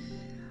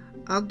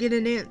 "I'll get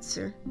an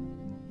answer.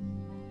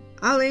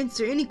 I'll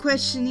answer any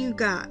question you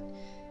got.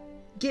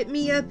 Get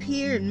me up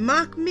here and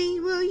mock me,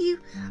 will you?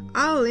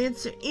 I'll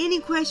answer any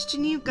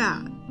question you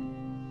got."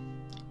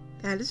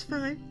 "That is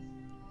fine,"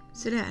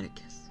 said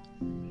Atticus.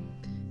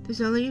 "There's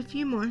only a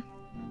few more.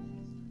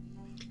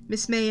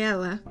 Miss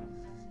Mayella,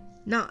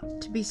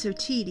 not to be so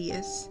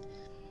tedious,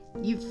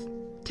 you've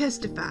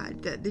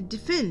testified that the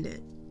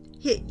defendant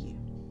hit you,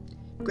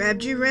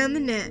 grabbed you around the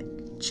neck,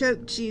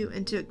 choked you,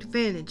 and took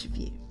advantage of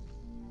you.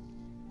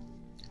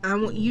 I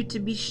want you to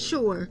be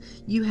sure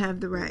you have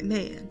the right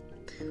man.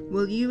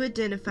 Will you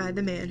identify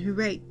the man who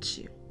raped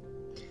you?"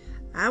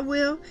 "I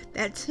will.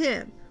 That's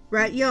him,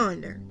 right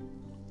yonder."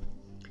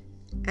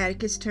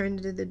 Atticus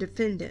turned to the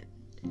defendant.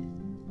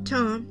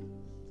 "Tom,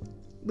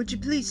 would you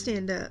please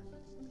stand up?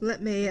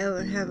 Let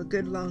Mayella have a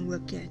good long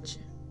look at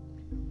you."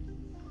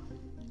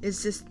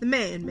 "Is this the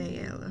man,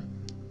 Mayella?"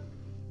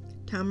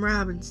 Tom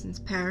Robinson's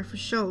powerful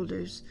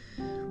shoulders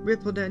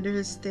rippled under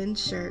his thin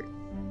shirt.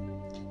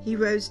 He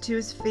rose to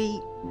his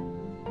feet,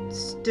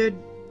 stood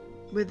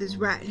with his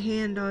right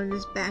hand on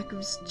his back of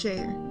his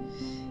chair.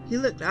 He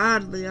looked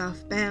oddly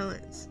off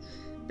balance,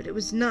 but it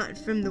was not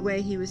from the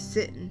way he was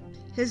sitting.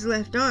 His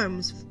left arm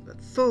was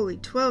fully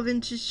 12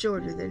 inches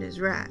shorter than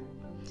his right,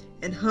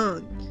 and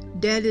hung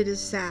dead at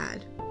his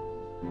side.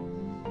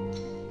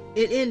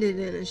 It ended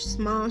in a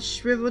small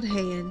shriveled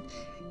hand,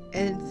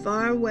 and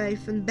far away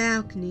from the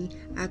balcony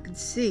I could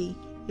see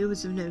it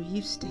was of no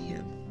use to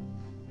him.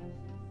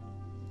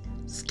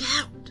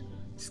 "Scout!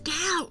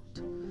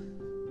 Scout!"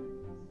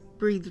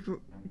 breathed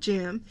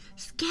Jim.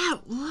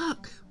 "Scout,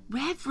 look!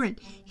 Reverend,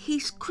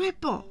 he's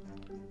crippled."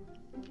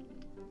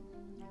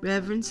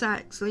 Reverend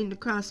Sykes leaned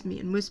across me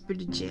and whispered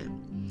to Jim.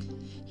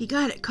 "He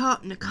got it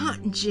caught in a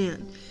cotton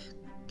gin.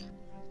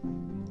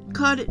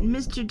 Caught it in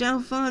Mr.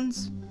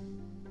 Delphin's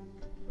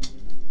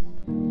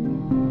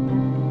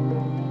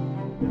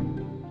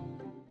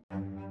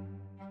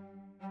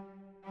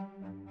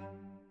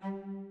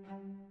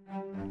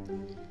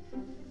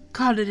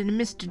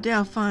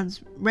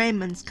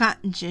Raymond's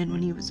cotton gin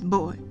when he was a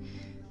boy.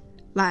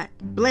 Like,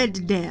 bled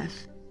to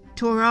death.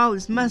 Tore all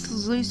his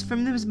muscles loose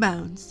from his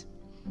bones."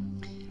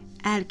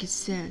 Atticus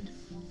said,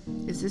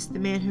 "Is this the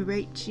man who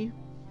raped you?"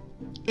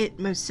 "It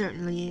most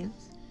certainly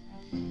is."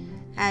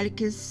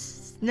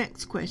 Atticus'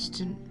 next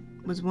question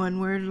was one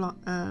word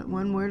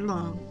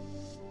long.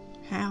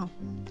 "How?"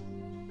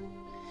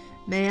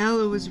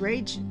 Mayella was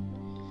raging.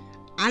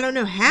 "I don't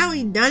know how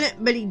he done it,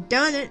 but he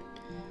done it.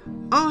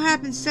 All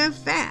happened so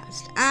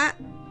fast.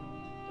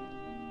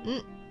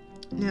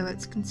 Now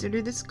let's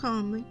consider this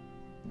calmly,"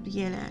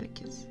 began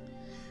Atticus.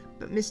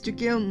 But Mr.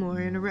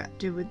 Gilmore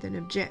interrupted with an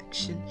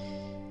objection.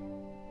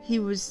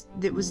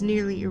 That was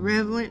nearly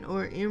irrelevant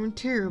or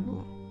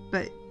irreparable,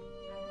 but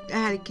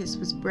Atticus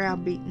was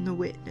browbeating the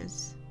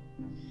witness.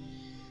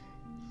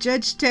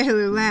 Judge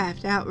Taylor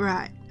laughed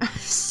outright.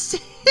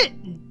 "Sit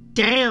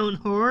down,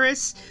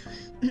 Horace.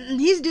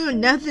 He's doing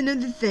nothing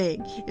of the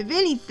thing. If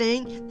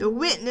anything, the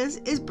witness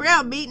is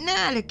browbeating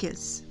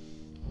Atticus."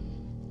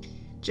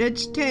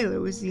 Judge Taylor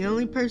was the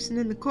only person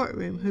in the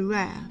courtroom who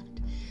laughed.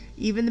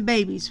 Even the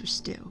babies were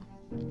still.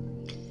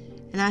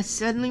 And I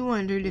suddenly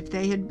wondered if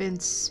they had been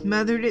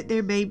smothered at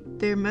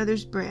their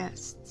mother's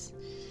breasts.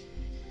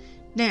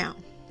 "Now,"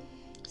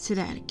 said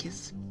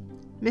Atticus,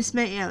 "Miss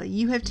Mayella,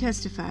 you have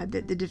testified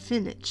that the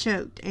defendant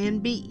choked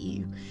and beat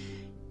you,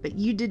 but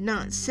you did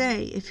not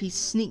say if he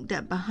sneaked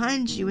up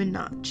behind you and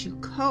knocked you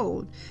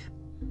cold,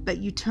 but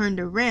you turned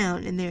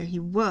around and there he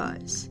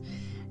was."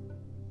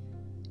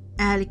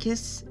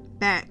 Atticus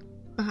back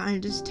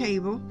behind his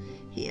table.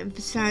 He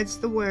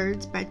emphasized the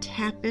words by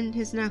tapping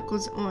his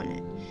knuckles on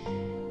it.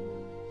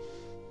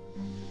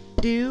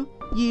 "Do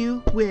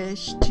you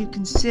wish to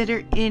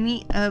consider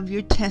any of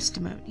your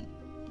testimony?"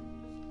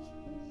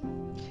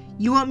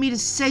 "You want me to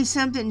say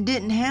something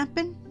didn't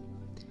happen?"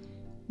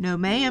 "No,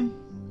 ma'am.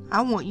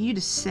 I want you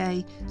to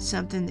say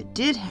something that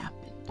did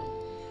happen.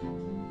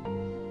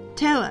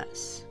 Tell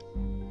us,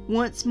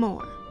 once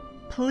more,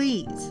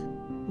 please,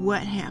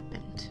 what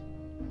happened."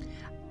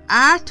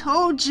 "I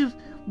told you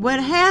what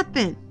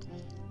happened."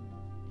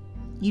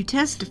 "You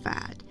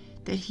testified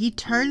that he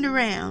turned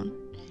around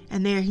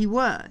and there he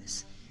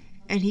was,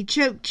 and he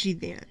choked you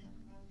then?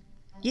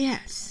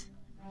 Yes.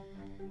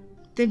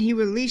 Then he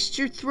released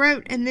your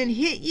throat and then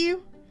hit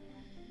you?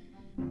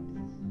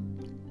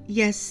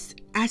 Yes,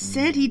 I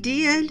said he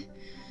did.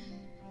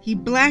 He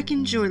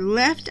blackened your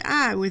left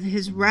eye with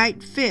his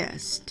right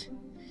fist.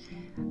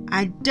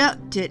 I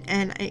ducked it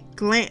and it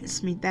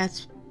glanced me.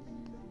 That's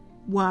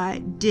why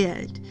it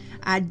did.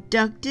 I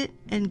ducked it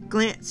and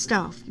glanced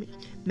off me.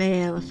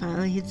 Mayella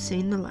finally had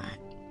seen the light.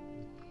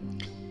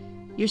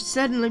 You're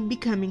suddenly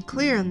becoming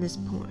clear on this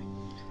point.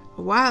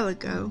 A while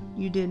ago,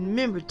 you didn't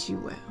remember too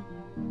well.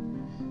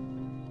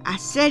 I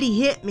said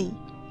he hit me.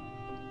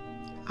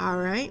 All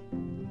right.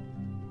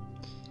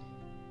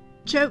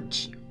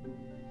 Choked you.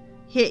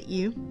 Hit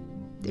you.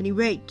 Then he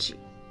raped you.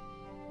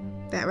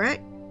 That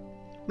right?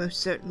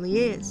 Most certainly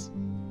is.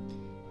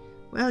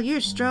 Well, you're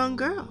a strong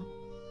girl.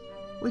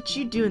 What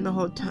you doing the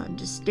whole time?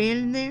 Just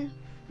standing there?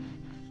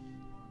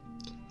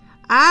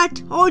 I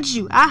told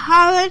you. I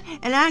hollered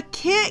and I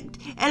kicked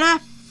and I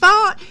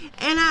fought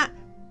and I...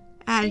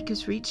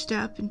 Atticus reached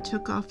up and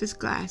took off his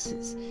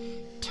glasses,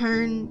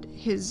 turned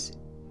his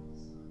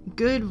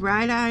good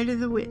right eye to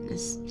the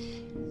witness,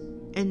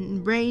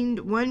 and rained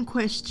one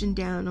question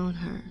down on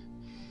her.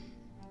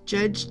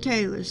 Judge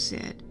Taylor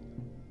said,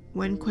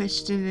 "One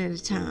question at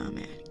a time,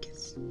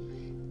 Atticus.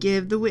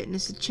 Give the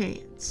witness a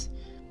chance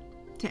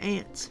to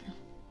answer.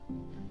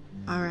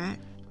 All right?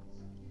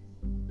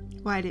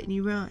 Why didn't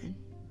you run?"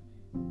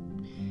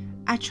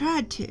 I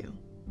tried to.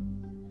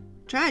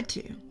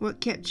 What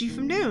kept you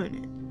from doing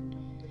it?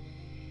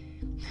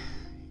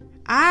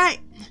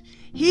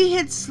 He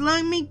had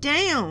slung me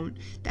down.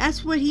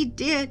 That's what he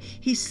did.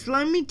 He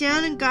slung me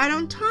down and got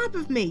on top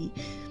of me.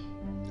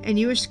 And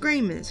you were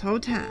screaming this whole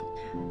time.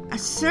 I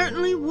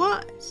certainly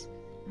was.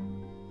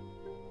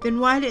 Then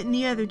why didn't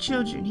the other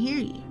children hear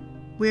you?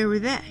 Where were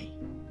they?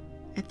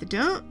 At the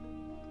dump?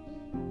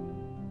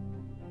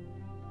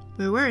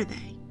 Where were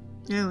they?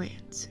 No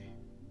answer.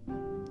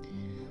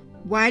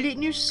 Why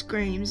didn't your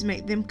screams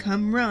make them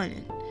come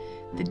running?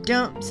 The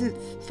dump's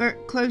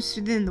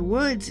closer than the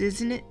woods,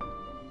 isn't it?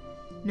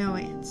 No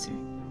answer.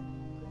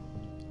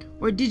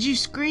 Or did you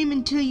scream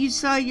until you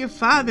saw your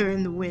father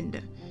in the window,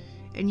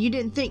 and you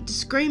didn't think to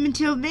scream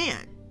until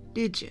then,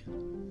 did you?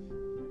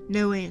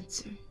 No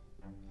answer.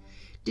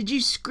 Did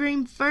you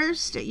scream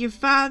first at your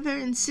father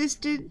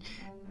insisted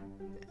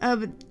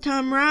of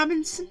Tom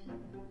Robinson?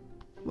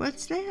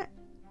 What's that?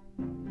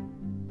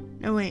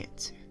 No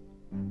answer.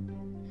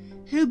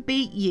 Who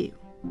beat you?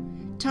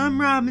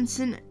 Tom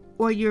Robinson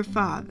or your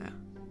father?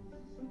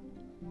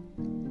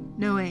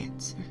 No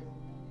answer.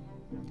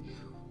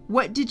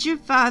 What did your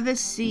father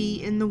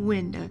see in the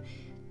window?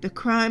 The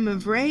crime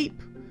of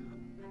rape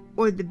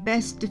or the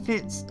best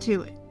defense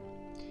to it?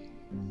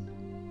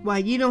 Why,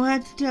 you don't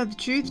have to tell the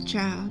truth,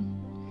 child.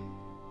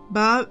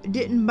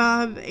 Didn't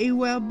Bob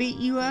Ewell beat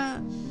you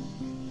up?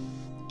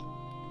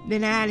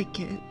 Then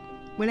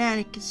when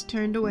Atticus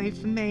turned away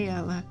from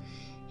Mayella,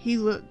 he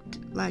looked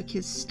like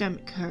his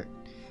stomach hurt,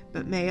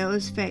 but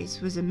Mayella's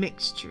face was a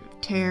mixture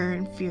of terror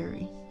and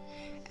fury.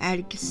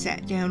 Atticus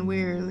sat down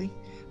wearily,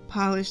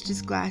 polished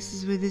his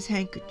glasses with his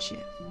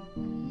handkerchief.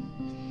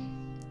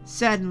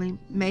 Suddenly,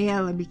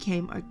 Mayella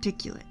became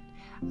articulate.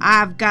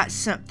 "I've got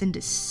something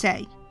to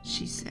say,"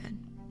 she said.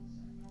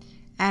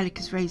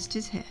 Atticus raised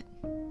his head.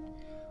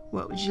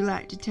 "What would you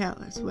like to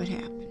tell us? What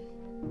happened?"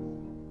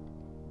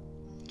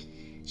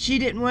 She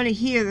didn't want to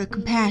hear the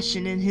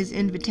compassion in his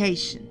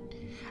invitation.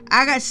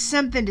 "I got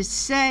something to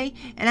say,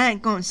 and I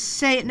ain't going to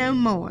say it no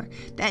more.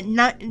 That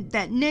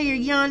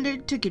nigger yonder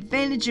took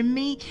advantage of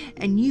me,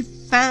 and you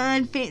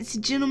fine, fancy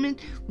gentlemen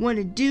want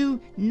to do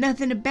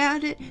nothing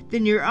about it,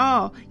 then you're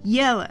all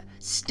yellow,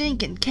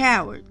 stinking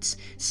cowards.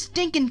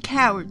 Stinking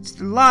cowards,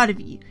 the lot of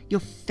you.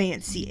 Your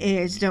fancy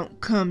airs don't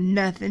come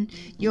nothing.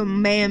 Your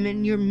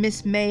mammon, your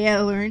Miss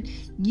Mayella,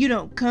 you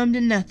don't come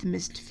to nothing,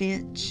 Mr.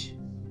 Finch."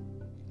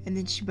 And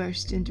then she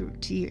burst into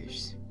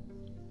tears.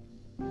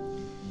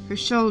 Her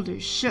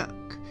shoulders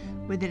shook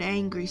with an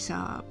angry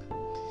sob.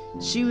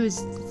 She was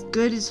as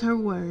good as her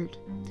word.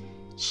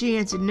 She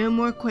answered no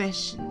more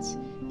questions,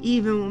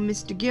 even when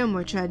Mr.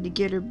 Gilmore tried to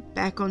get her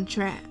back on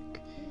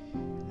track.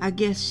 I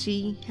guess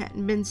she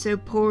hadn't been so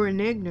poor and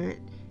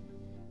ignorant.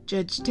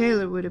 Judge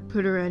Taylor would have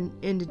put her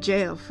into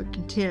jail for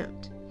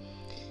contempt.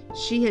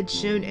 She had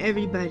shown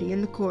everybody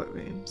in the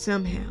courtroom,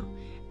 somehow,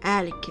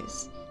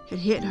 Atticus had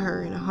hit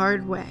her in a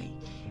hard way,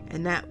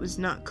 and that was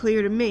not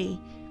clear to me,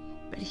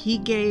 but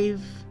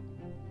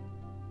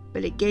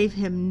it gave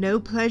him no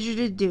pleasure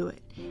to do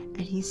it,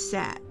 and he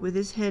sat with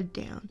his head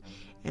down,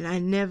 and I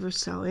never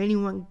saw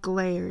anyone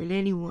glare at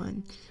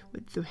anyone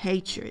with the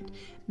hatred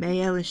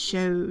Mayella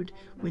showed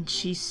when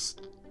she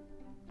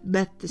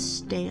left the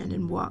stand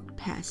and walked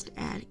past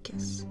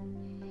Atticus.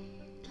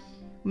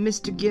 When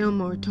Mr.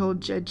 Gilmore told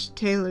Judge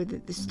Taylor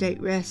that the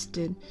state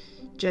rested,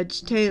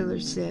 Judge Taylor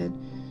said,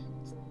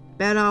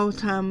 "About all the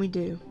time we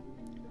do.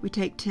 We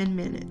take 10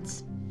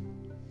 minutes.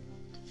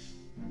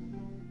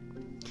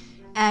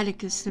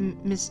 Atticus and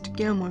Mr.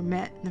 Gilmore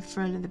met in the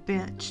front of the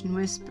bench and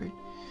whispered,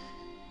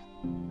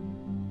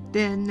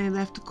 Then they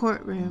left the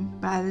courtroom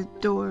by the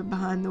door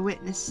behind the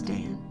witness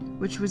stand,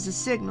 which was a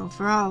signal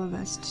for all of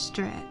us to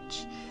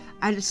stretch.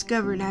 I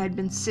discovered I had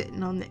been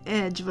sitting on the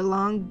edge of a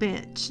long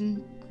bench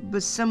and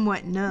was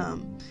somewhat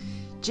numb.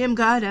 Jim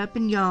got up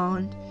and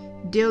yawned.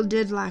 Dill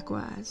did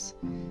likewise.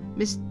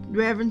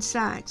 Reverend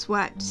Sykes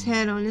wiped his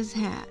head on his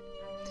hat.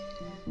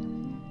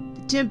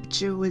 The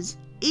temperature was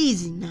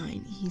easy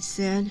 90, he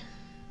said.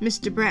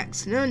 Mr.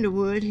 Braxton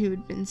Underwood, who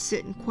had been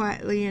sitting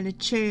quietly in a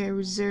chair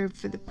reserved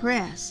for the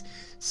press,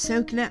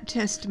 soaking up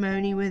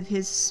testimony with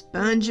his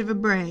sponge of a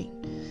brain,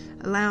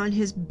 allowing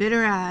his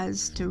bitter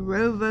eyes to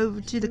rove over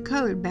to the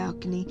colored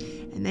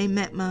balcony, and they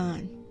met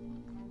mine.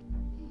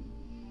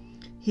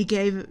 He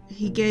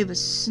gave a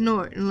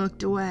snort and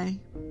looked away.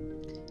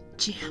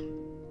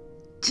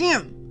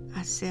 Jim,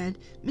 I said,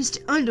 Mr.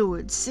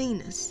 Underwood's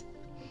seen us.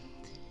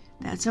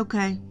 That's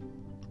okay.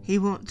 He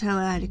won't tell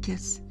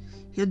Atticus.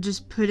 He'll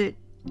just put it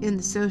in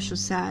the social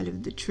side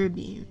of the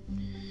Tribune.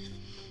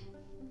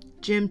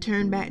 Jim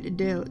turned back to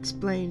Dill,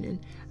 explaining,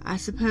 I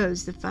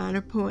suppose, the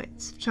finer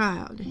points of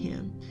trial to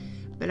him,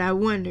 but I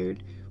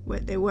wondered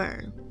what they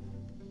were.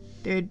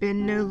 There had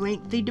been no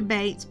lengthy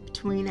debates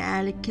between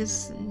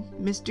Atticus and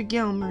Mr.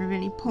 Gilmer of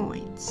any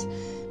points.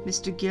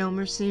 Mr.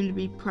 Gilmer seemed to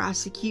be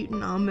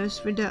prosecuting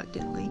almost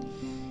reluctantly.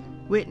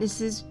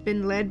 Witnesses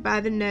been led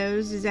by the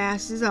nose as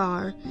asses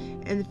are,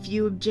 and the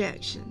few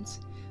objections.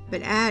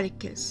 But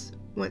Atticus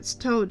once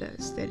told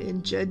us that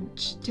in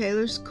Judge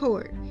Taylor's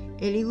court,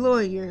 any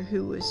lawyer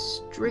who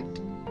was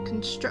strict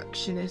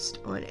constructionist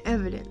on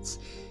evidence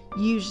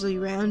usually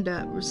wound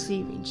up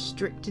receiving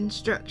strict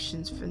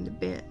instructions from the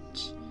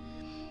bench.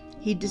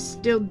 He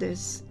distilled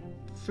this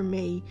for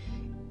me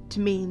to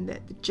mean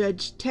that the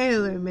Judge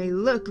Taylor may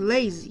look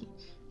lazy,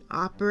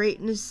 operate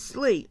in his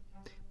sleep,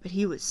 but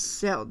he was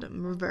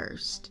seldom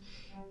reversed.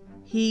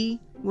 He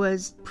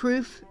was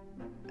proof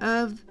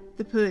of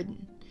the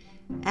pudding.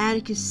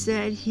 Atticus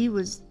said he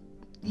was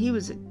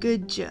a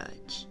good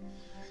judge.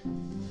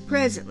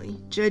 Presently,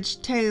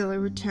 Judge Taylor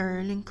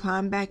returned and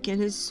climbed back in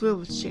his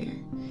swivel chair.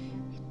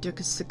 He took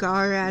a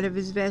cigar out of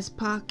his vest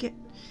pocket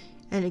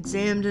and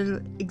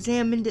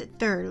examined it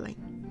thoroughly.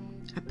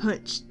 I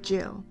punched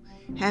Jill.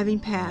 Having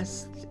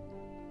passed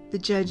the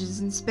judge's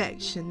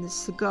inspection, the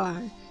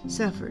cigar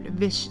suffered a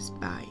vicious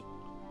bite.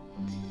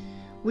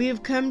 We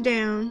come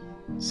down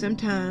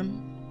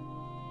sometime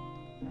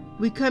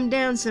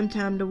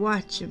to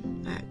watch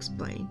him, I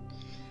explained.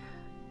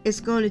 It's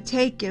going to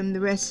take him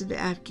the rest of the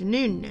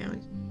afternoon now.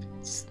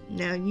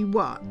 Now you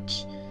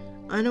watch.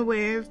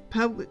 Unaware of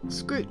public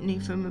scrutiny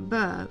from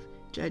above,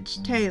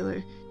 Judge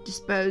Taylor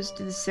disposed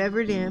of the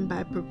severed end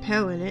by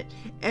propelling it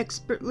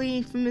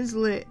expertly from his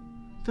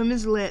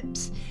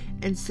lips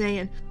and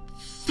saying,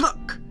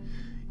 "Fuck!"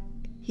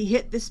 He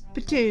hit the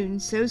spittoon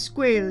so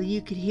squarely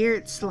you could hear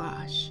it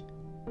slosh.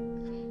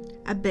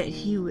 I bet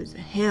he was a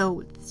hell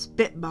with the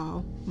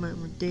spitball,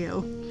 murmured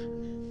Dill.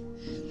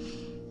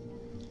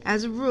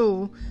 As a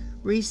rule,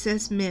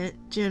 recess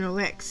meant general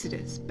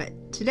exodus,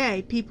 but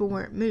today people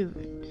weren't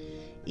moving.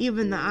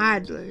 Even the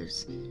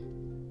idlers,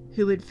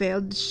 who had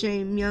failed to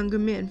shame younger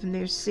men from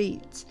their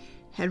seats,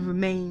 had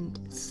remained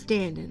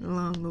standing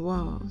along the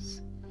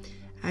walls.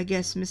 I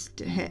guess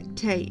Mr.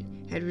 Tate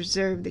had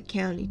reserved the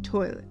county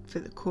toilet for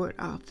the court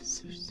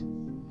officers.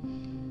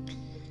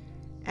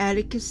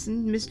 Atticus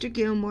and Mr.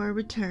 Gilmore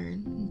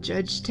returned, and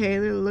Judge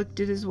Taylor looked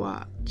at his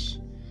watch.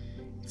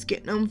 "It's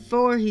getting on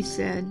 4, he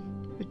said,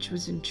 which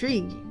was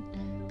intriguing,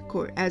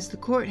 as the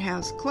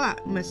courthouse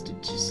clock must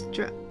have just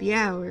struck the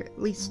hour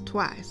at least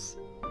twice.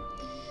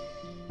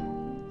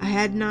 I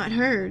had not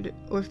heard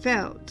or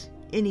felt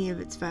any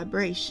of its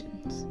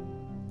vibrations.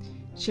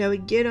 "Shall we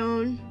get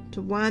on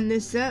to wind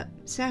this up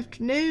this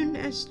afternoon?"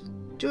 asked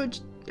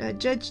Judge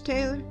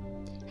Taylor.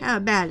 "How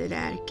about it,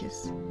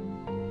 Atticus?"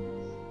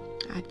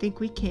 "I think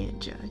we can,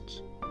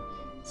 Judge,"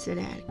 said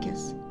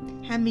Atticus.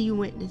 "How many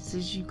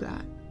witnesses you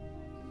got?"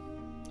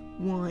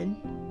 "1."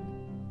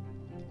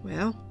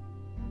 "Well,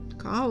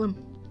 call 'em."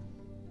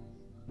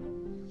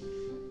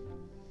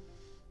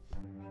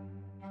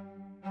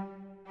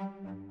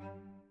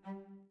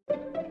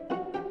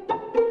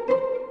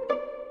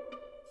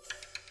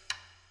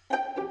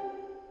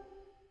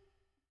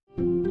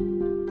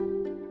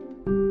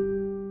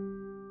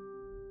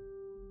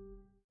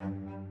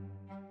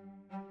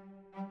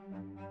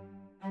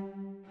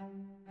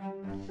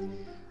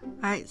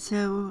 Alright,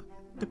 so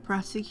the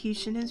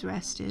prosecution is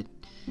rested,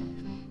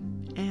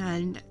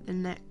 and the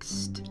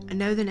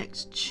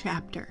next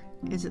chapter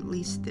is at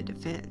least the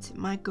defense. It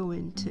might go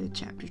into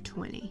chapter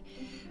 20.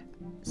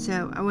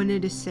 So I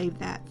wanted to save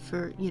that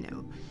for,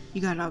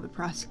 you got all the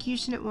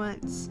prosecution at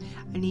once.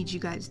 I need you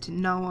guys to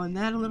gnaw on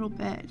that a little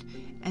bit,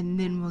 and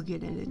then we'll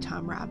get into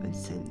Tom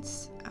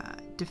Robinson's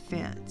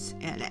defense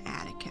and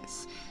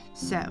Atticus.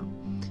 So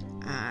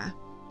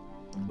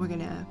we're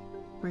gonna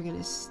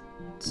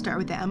start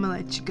with that. I'm gonna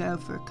let you go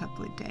for a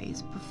couple of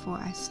days before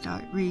I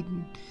start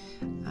reading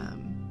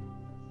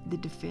the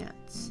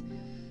defense,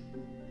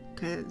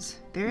 because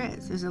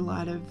there's a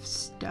lot of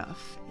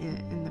stuff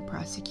in the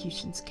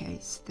prosecution's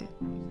case that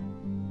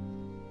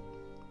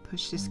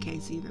push this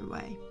case either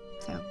way.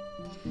 So,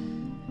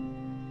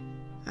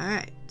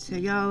 alright, so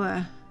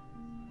y'all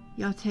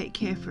take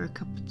care for a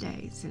couple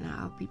days, and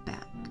I'll be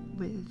back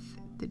with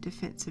the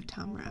defense of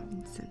Tom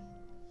Robinson.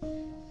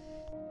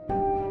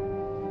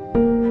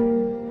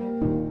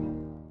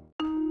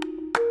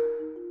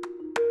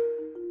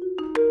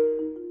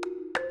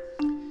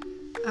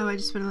 Oh, I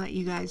just want to let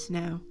you guys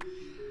know,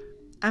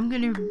 I'm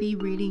going to be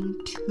reading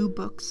 2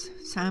 books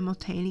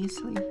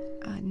simultaneously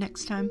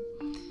next time.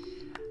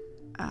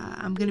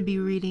 I'm going to be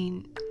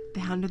reading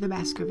The Hound of the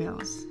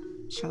Baskervilles,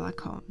 Sherlock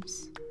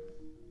Holmes.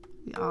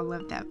 We all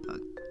love that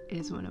book. It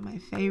is one of my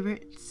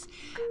favorites.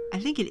 I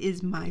think it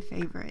is my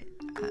favorite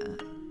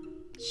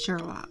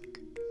Sherlock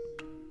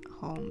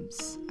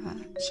Holmes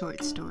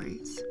short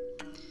stories.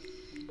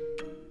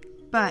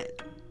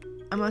 But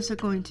I'm also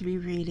going to be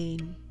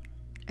reading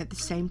at the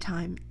same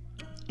time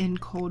In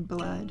Cold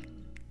Blood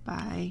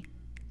by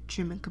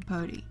Truman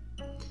Capote.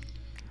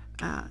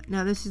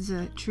 Now this is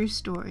a true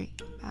story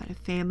about a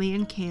family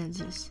in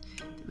Kansas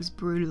that was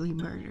brutally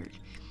murdered,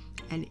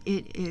 and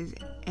it is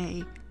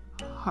a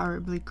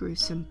horribly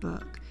gruesome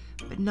book,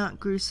 but not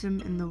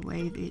gruesome in the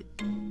way that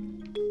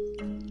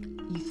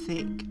you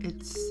think.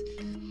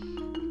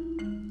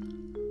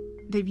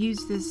 They've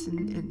used this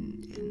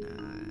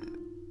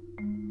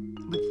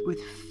with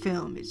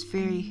film. It's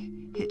very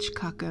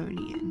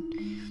Hitchcockonian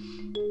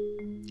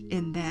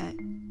in that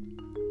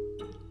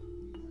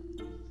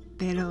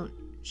they don't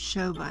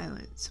show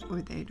violence,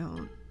 or they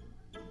don't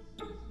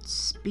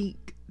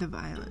speak the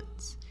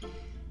violence.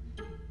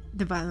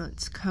 The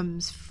violence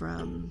comes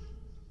from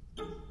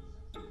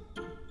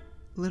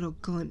little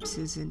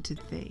glimpses into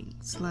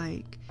things,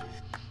 like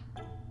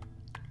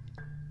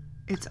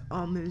it's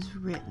almost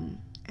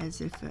written as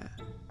if a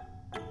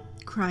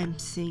crime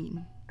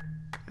scene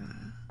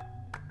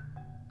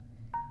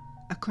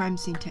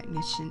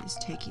technician is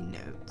taking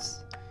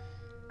notes,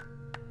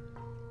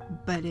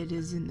 but it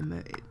is in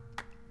the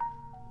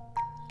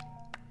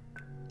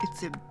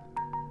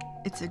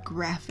it's a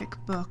graphic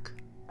book,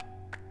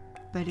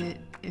 but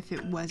if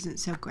it wasn't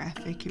so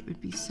graphic, it would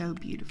be so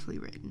beautifully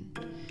written.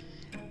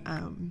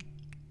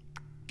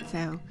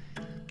 So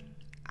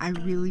I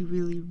really,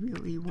 really,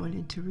 really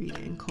wanted to read it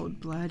in Cold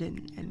Blood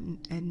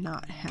and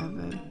not have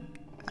a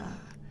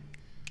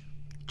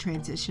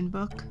transition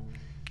book,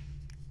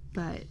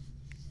 but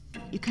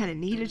you kind of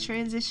need a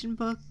transition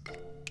book.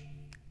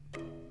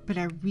 But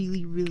I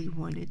really, really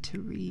wanted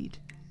to read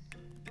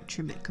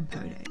Truman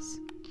Capote's.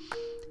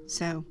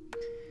 So,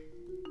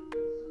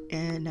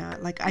 and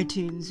like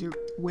iTunes or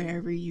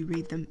wherever you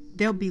read them,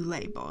 they'll be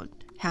labeled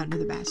Hound of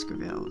the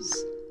Baskervilles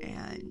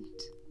and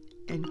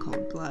In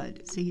Cold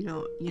Blood, so you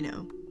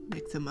don't,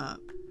 mix them up.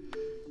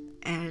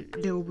 And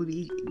there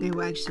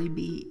will actually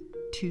be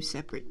 2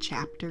 separate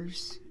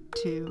chapters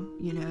too,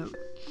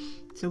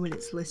 so when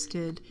it's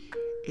listed,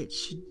 it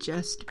should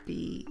just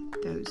be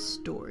those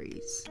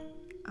stories.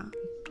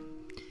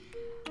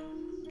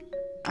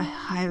 I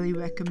highly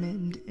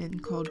recommend In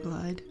Cold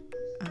Blood.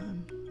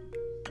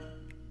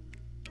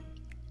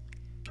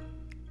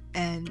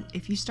 And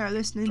if you start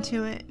listening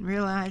to it and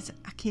realize,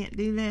 I can't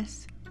do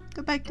this,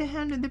 go back to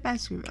Hound of the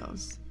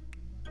Baskervilles.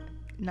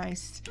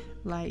 Nice,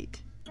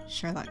 light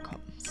Sherlock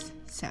Holmes.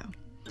 So,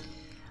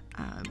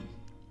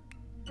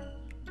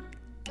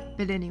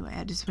 but anyway,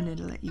 I just wanted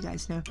to let you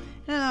guys know,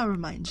 and I'll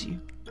remind you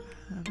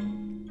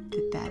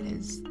that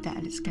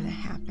is going to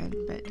happen,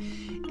 but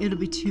it'll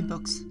be 2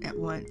 books at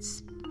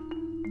once.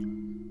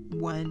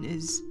 One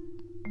is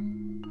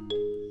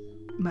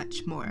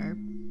much more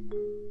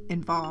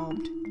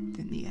involved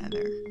than the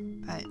other,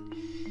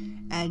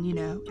 and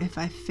if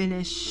I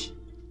finish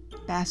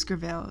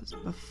Baskervilles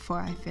before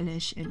I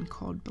finish In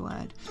Cold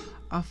Blood,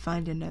 I'll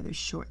find another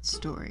short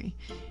story,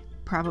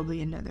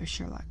 probably another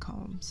Sherlock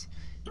Holmes,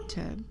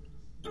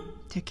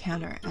 to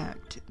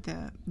counteract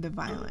the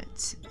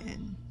violence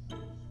in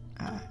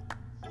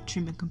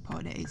Truman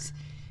Capote's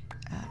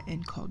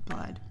In Cold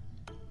Blood.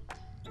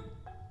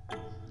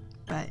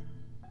 But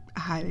I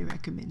highly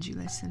recommend you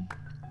listen.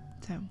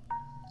 So,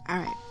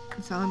 alright,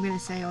 that's all I'm going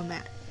to say on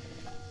that.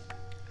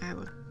 I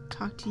will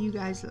talk to you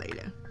guys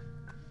later.